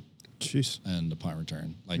game Jeez. and the punt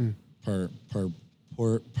return, like per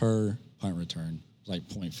punt return, like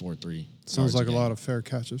 0.43. Sounds yards like a game. lot of fair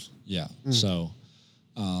catches. Yeah. So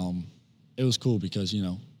it was cool because,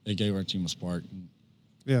 it gave our team a spark.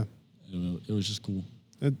 Yeah. It was just cool.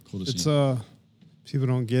 Cool to It's see. people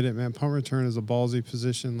don't get it, man. Punt return is a ballsy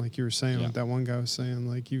position, like you were saying, Yeah. like that one guy was saying,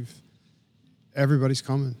 like everybody's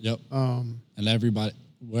coming. Yep. And everybody,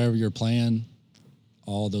 wherever you're playing,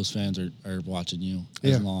 all those fans are watching you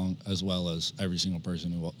as well as every single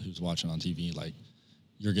person who's watching on TV. Like,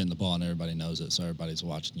 you're getting the ball and everybody knows it, so everybody's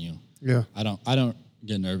watching you. Yeah. I don't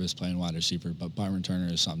get nervous playing wide receiver, but punt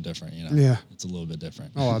returner is something different, Yeah. It's a little bit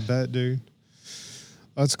different. Oh, I bet, dude.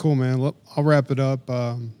 That's cool, man. Look, I'll wrap it up.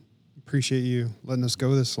 Appreciate you letting us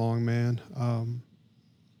go this long, man.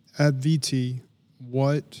 At VT,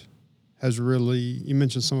 what has really, you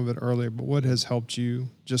mentioned some of it earlier, but what has helped you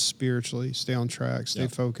just spiritually stay on track, stay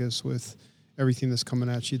focused with everything that's coming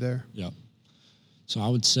at you there? Yeah. So I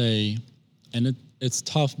would say, and it's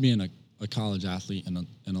tough being a college athlete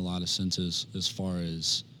in a lot of senses as far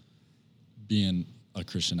as being a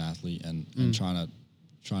Christian athlete and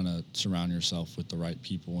trying to surround yourself with the right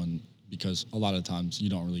people, and because a lot of times you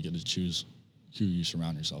don't really get to choose who you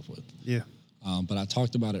surround yourself with. Yeah. But I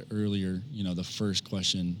talked about it earlier, the first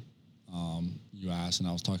question you asked, and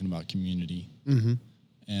I was talking about community. Mm-hmm.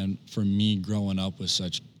 And for me, growing up with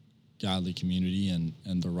such godly community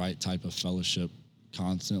and the right type of fellowship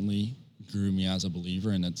constantly grew me as a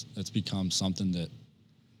believer, and it's become something that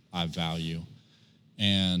I value.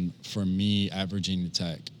 And for me at Virginia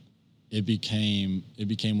Tech, it became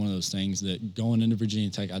one of those things that going into Virginia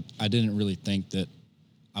Tech, I didn't really think that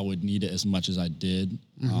I would need it as much as I did.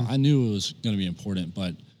 I knew it was going to be important,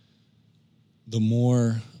 but the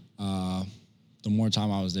more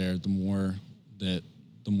time I was there, the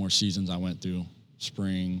more seasons I went through,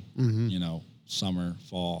 spring, summer,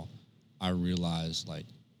 fall, I realized like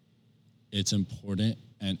it's important,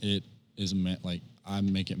 and it is I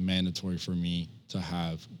make it mandatory for me to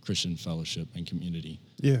have Christian fellowship and community.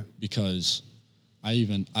 Yeah. Because I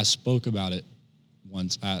spoke about it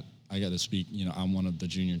once I got to speak, I'm one of the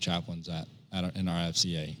junior chaplains in our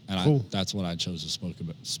FCA, and Cool. that's what I chose to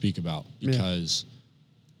speak about because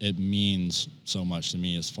it means so much to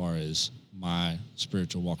me as far as my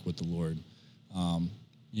spiritual walk with the Lord.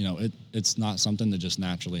 It's not something that just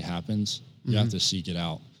naturally happens. You have to seek it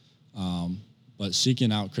out. But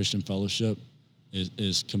seeking out Christian fellowship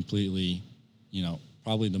is completely,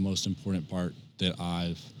 probably the most important part that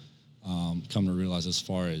I've come to realize as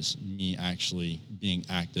far as me actually being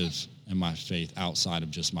active in my faith outside of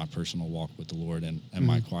just my personal walk with the Lord and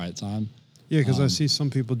my quiet time. Yeah, because I see some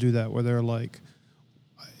people do that where they're like,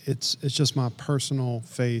 it's just my personal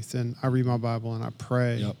faith, and I read my Bible and I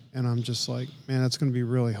pray, and I'm just like, man, that's going to be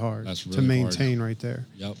really hard to maintain right there.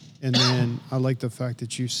 Yep. And then I like the fact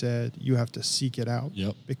that you said you have to seek it out.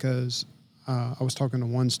 Yep. Because I was talking to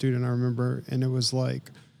one student, I remember, and it was like,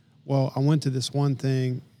 well, I went to this one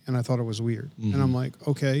thing and I thought it was weird. And I'm like,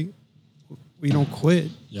 okay, we don't quit.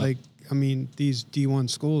 Yep. Like, I mean, these D1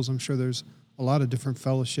 schools, I'm sure there's a lot of different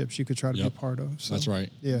fellowships you could try to be a part of. So, that's right.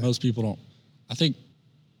 Yeah. Most people don't. I think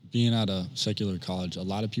being at a secular college, a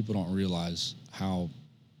lot of people don't realize how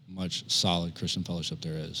much solid Christian fellowship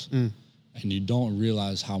there is. And you don't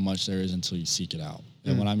realize how much there is until you seek it out.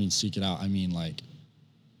 And when I mean seek it out, I mean like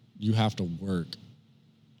you have to work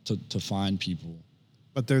to find people.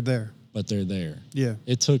 But they're there. Yeah.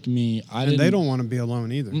 It took me. And they don't want to be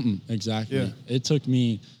alone either. Exactly. Yeah. It took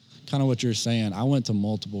me kind of what you're saying. I went to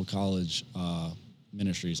multiple college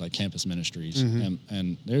ministries, like campus ministries,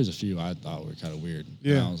 and there's a few I thought were kind of weird.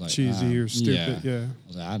 Yeah, and I was like, cheesy or stupid. Yeah. I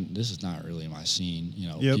was like, this is not really my scene.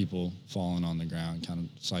 People falling on the ground, kind of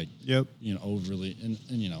it's like, overly, and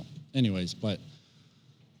anyways. But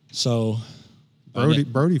so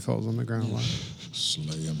Brody falls on the ground a lot,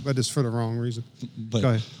 Slay him. but it's for the wrong reason. But Go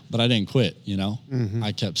ahead. but I didn't quit.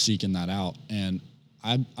 I kept seeking that out, and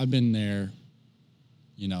I've been there.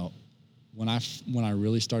 When I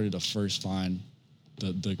really started to first find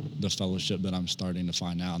the fellowship that I'm starting to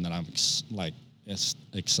find now, and that I'm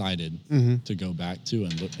excited to go back to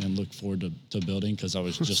and look forward to building, because I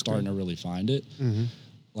was just starting to really find it.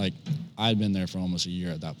 Like I'd been there for almost a year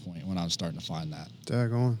at that point when I was starting to find that.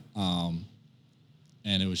 Daggone.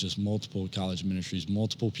 And it was just multiple college ministries,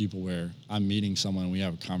 multiple people where I'm meeting someone, we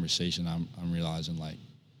have a conversation. I'm realizing like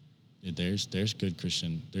there's good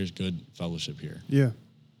Christian, there's good fellowship here. Yeah.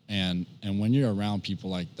 And when you're around people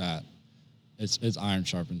like that, it's iron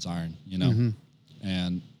sharpens iron, you know?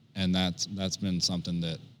 And that's been something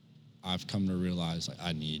that I've come to realize like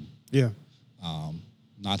I need. Yeah.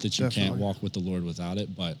 Not that you can't walk with the Lord without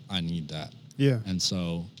it, but I need that. Yeah. And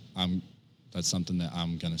so that's something that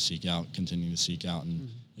I'm going to seek out, continue to seek out, and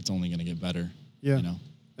it's only going to get better. Yeah. You know?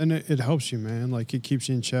 And it helps you, man. Like it keeps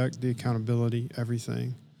you in check, the accountability,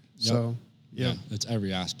 everything. Yep. So, yeah. It's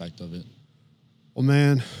every aspect of it. Well,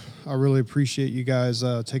 man, I really appreciate you guys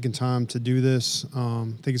taking time to do this. I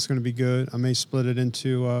think it's going to be good. I may split it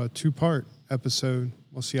into a 2-part episode.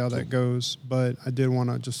 We'll see how that goes. But I did want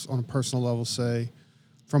to just on a personal level say,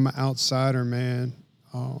 from an outsider, man,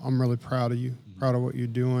 I'm really proud of you, proud of what you're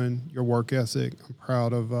doing, your work ethic. I'm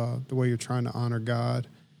proud of the way you're trying to honor God.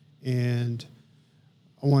 And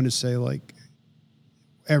I wanted to say, like,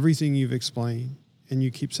 everything you've explained, and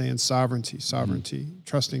you keep saying sovereignty,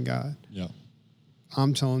 trusting God. Yeah.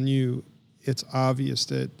 I'm telling you, it's obvious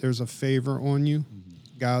that there's a favor on you,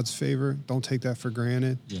 God's favor. Don't take that for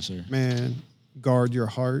granted. Yes, sir. Man, guard your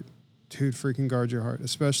heart. Dude, freaking guard your heart,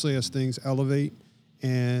 especially as things elevate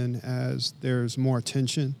and as there's more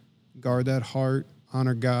attention. Guard that heart,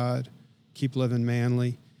 honor God, keep living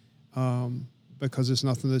manly, because it's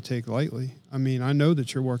nothing to take lightly. I mean, I know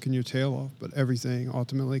that you're working your tail off, but everything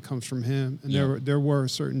ultimately comes from Him. And there were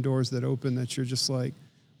certain doors that opened that you're just like,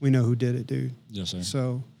 we know who did it, dude. Yes, sir.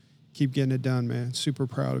 So keep getting it done, man. Super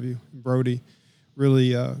proud of you. Brody,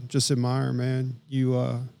 really just admire, man.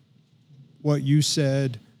 You, what you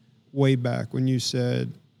said way back when you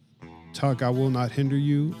said, Tuck, I will not hinder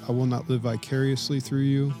you. I will not live vicariously through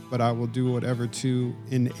you, but I will do whatever to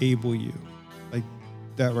enable you. Like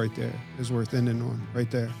that right there is worth ending on right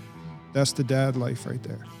there. That's the dad life right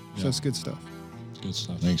there. So that's good stuff. Good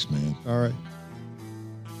stuff. Thanks, man. All right.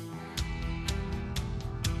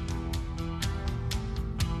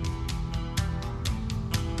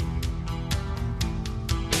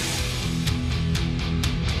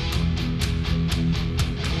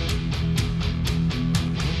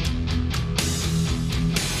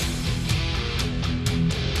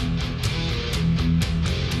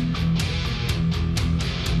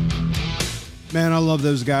 Man, I love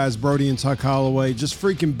those guys, Brody and Tuck Holloway. Just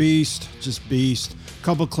freaking beast. Just beast.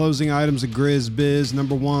 Couple closing items of Grizz Biz.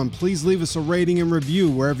 Number 1, please leave us a rating and review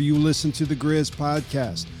wherever you listen to the Grizz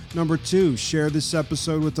podcast. Number 2, share this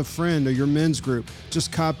episode with a friend or your men's group.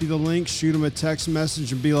 Just copy the link, shoot them a text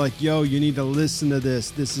message, and be like, yo, you need to listen to this.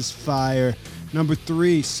 This is fire. Number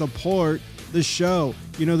 3, support the show.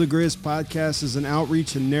 You know, the Grizz podcast is an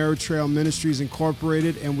outreach and Narrow Trail Ministries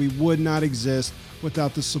Incorporated, and we would not exist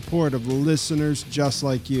without the support of the listeners just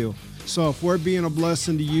like you. So if we're being a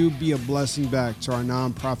blessing to you, be a blessing back to our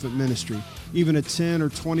nonprofit ministry. Even a $10 or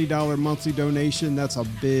 $20 monthly donation, that's a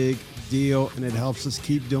big deal, and it helps us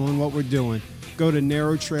keep doing what we're doing. Go to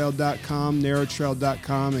narrowtrail.com,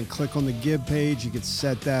 and click on the Give page. You can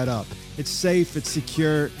set that up. It's safe, it's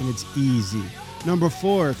secure, and it's easy. Number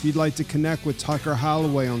 4, if you'd like to connect with Tucker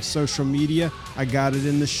Holloway on social media, I got it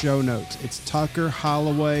in the show notes. It's Tucker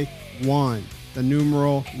Holloway 1. The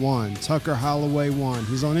numeral 1, Tucker Holloway 1.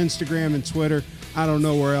 He's on Instagram and Twitter. I don't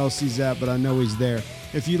know where else he's at, but I know he's there.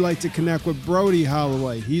 If you'd like to connect with Brody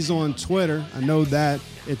Holloway, he's on Twitter. I know that.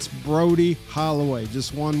 It's Brody Holloway.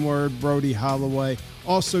 Just one word, Brody Holloway.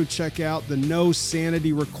 Also, check out the No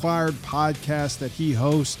Sanity Required podcast that he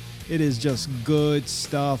hosts. It is just good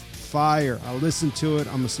stuff. Fire. I listen to it.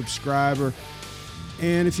 I'm a subscriber.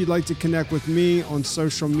 And if you'd like to connect with me on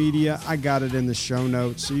social media, I got it in the show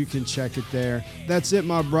notes, so you can check it there. That's it,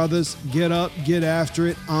 my brothers. Get up, get after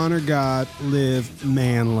it, honor God, live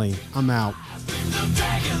manly. I'm out. The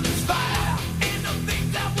dragon's fire.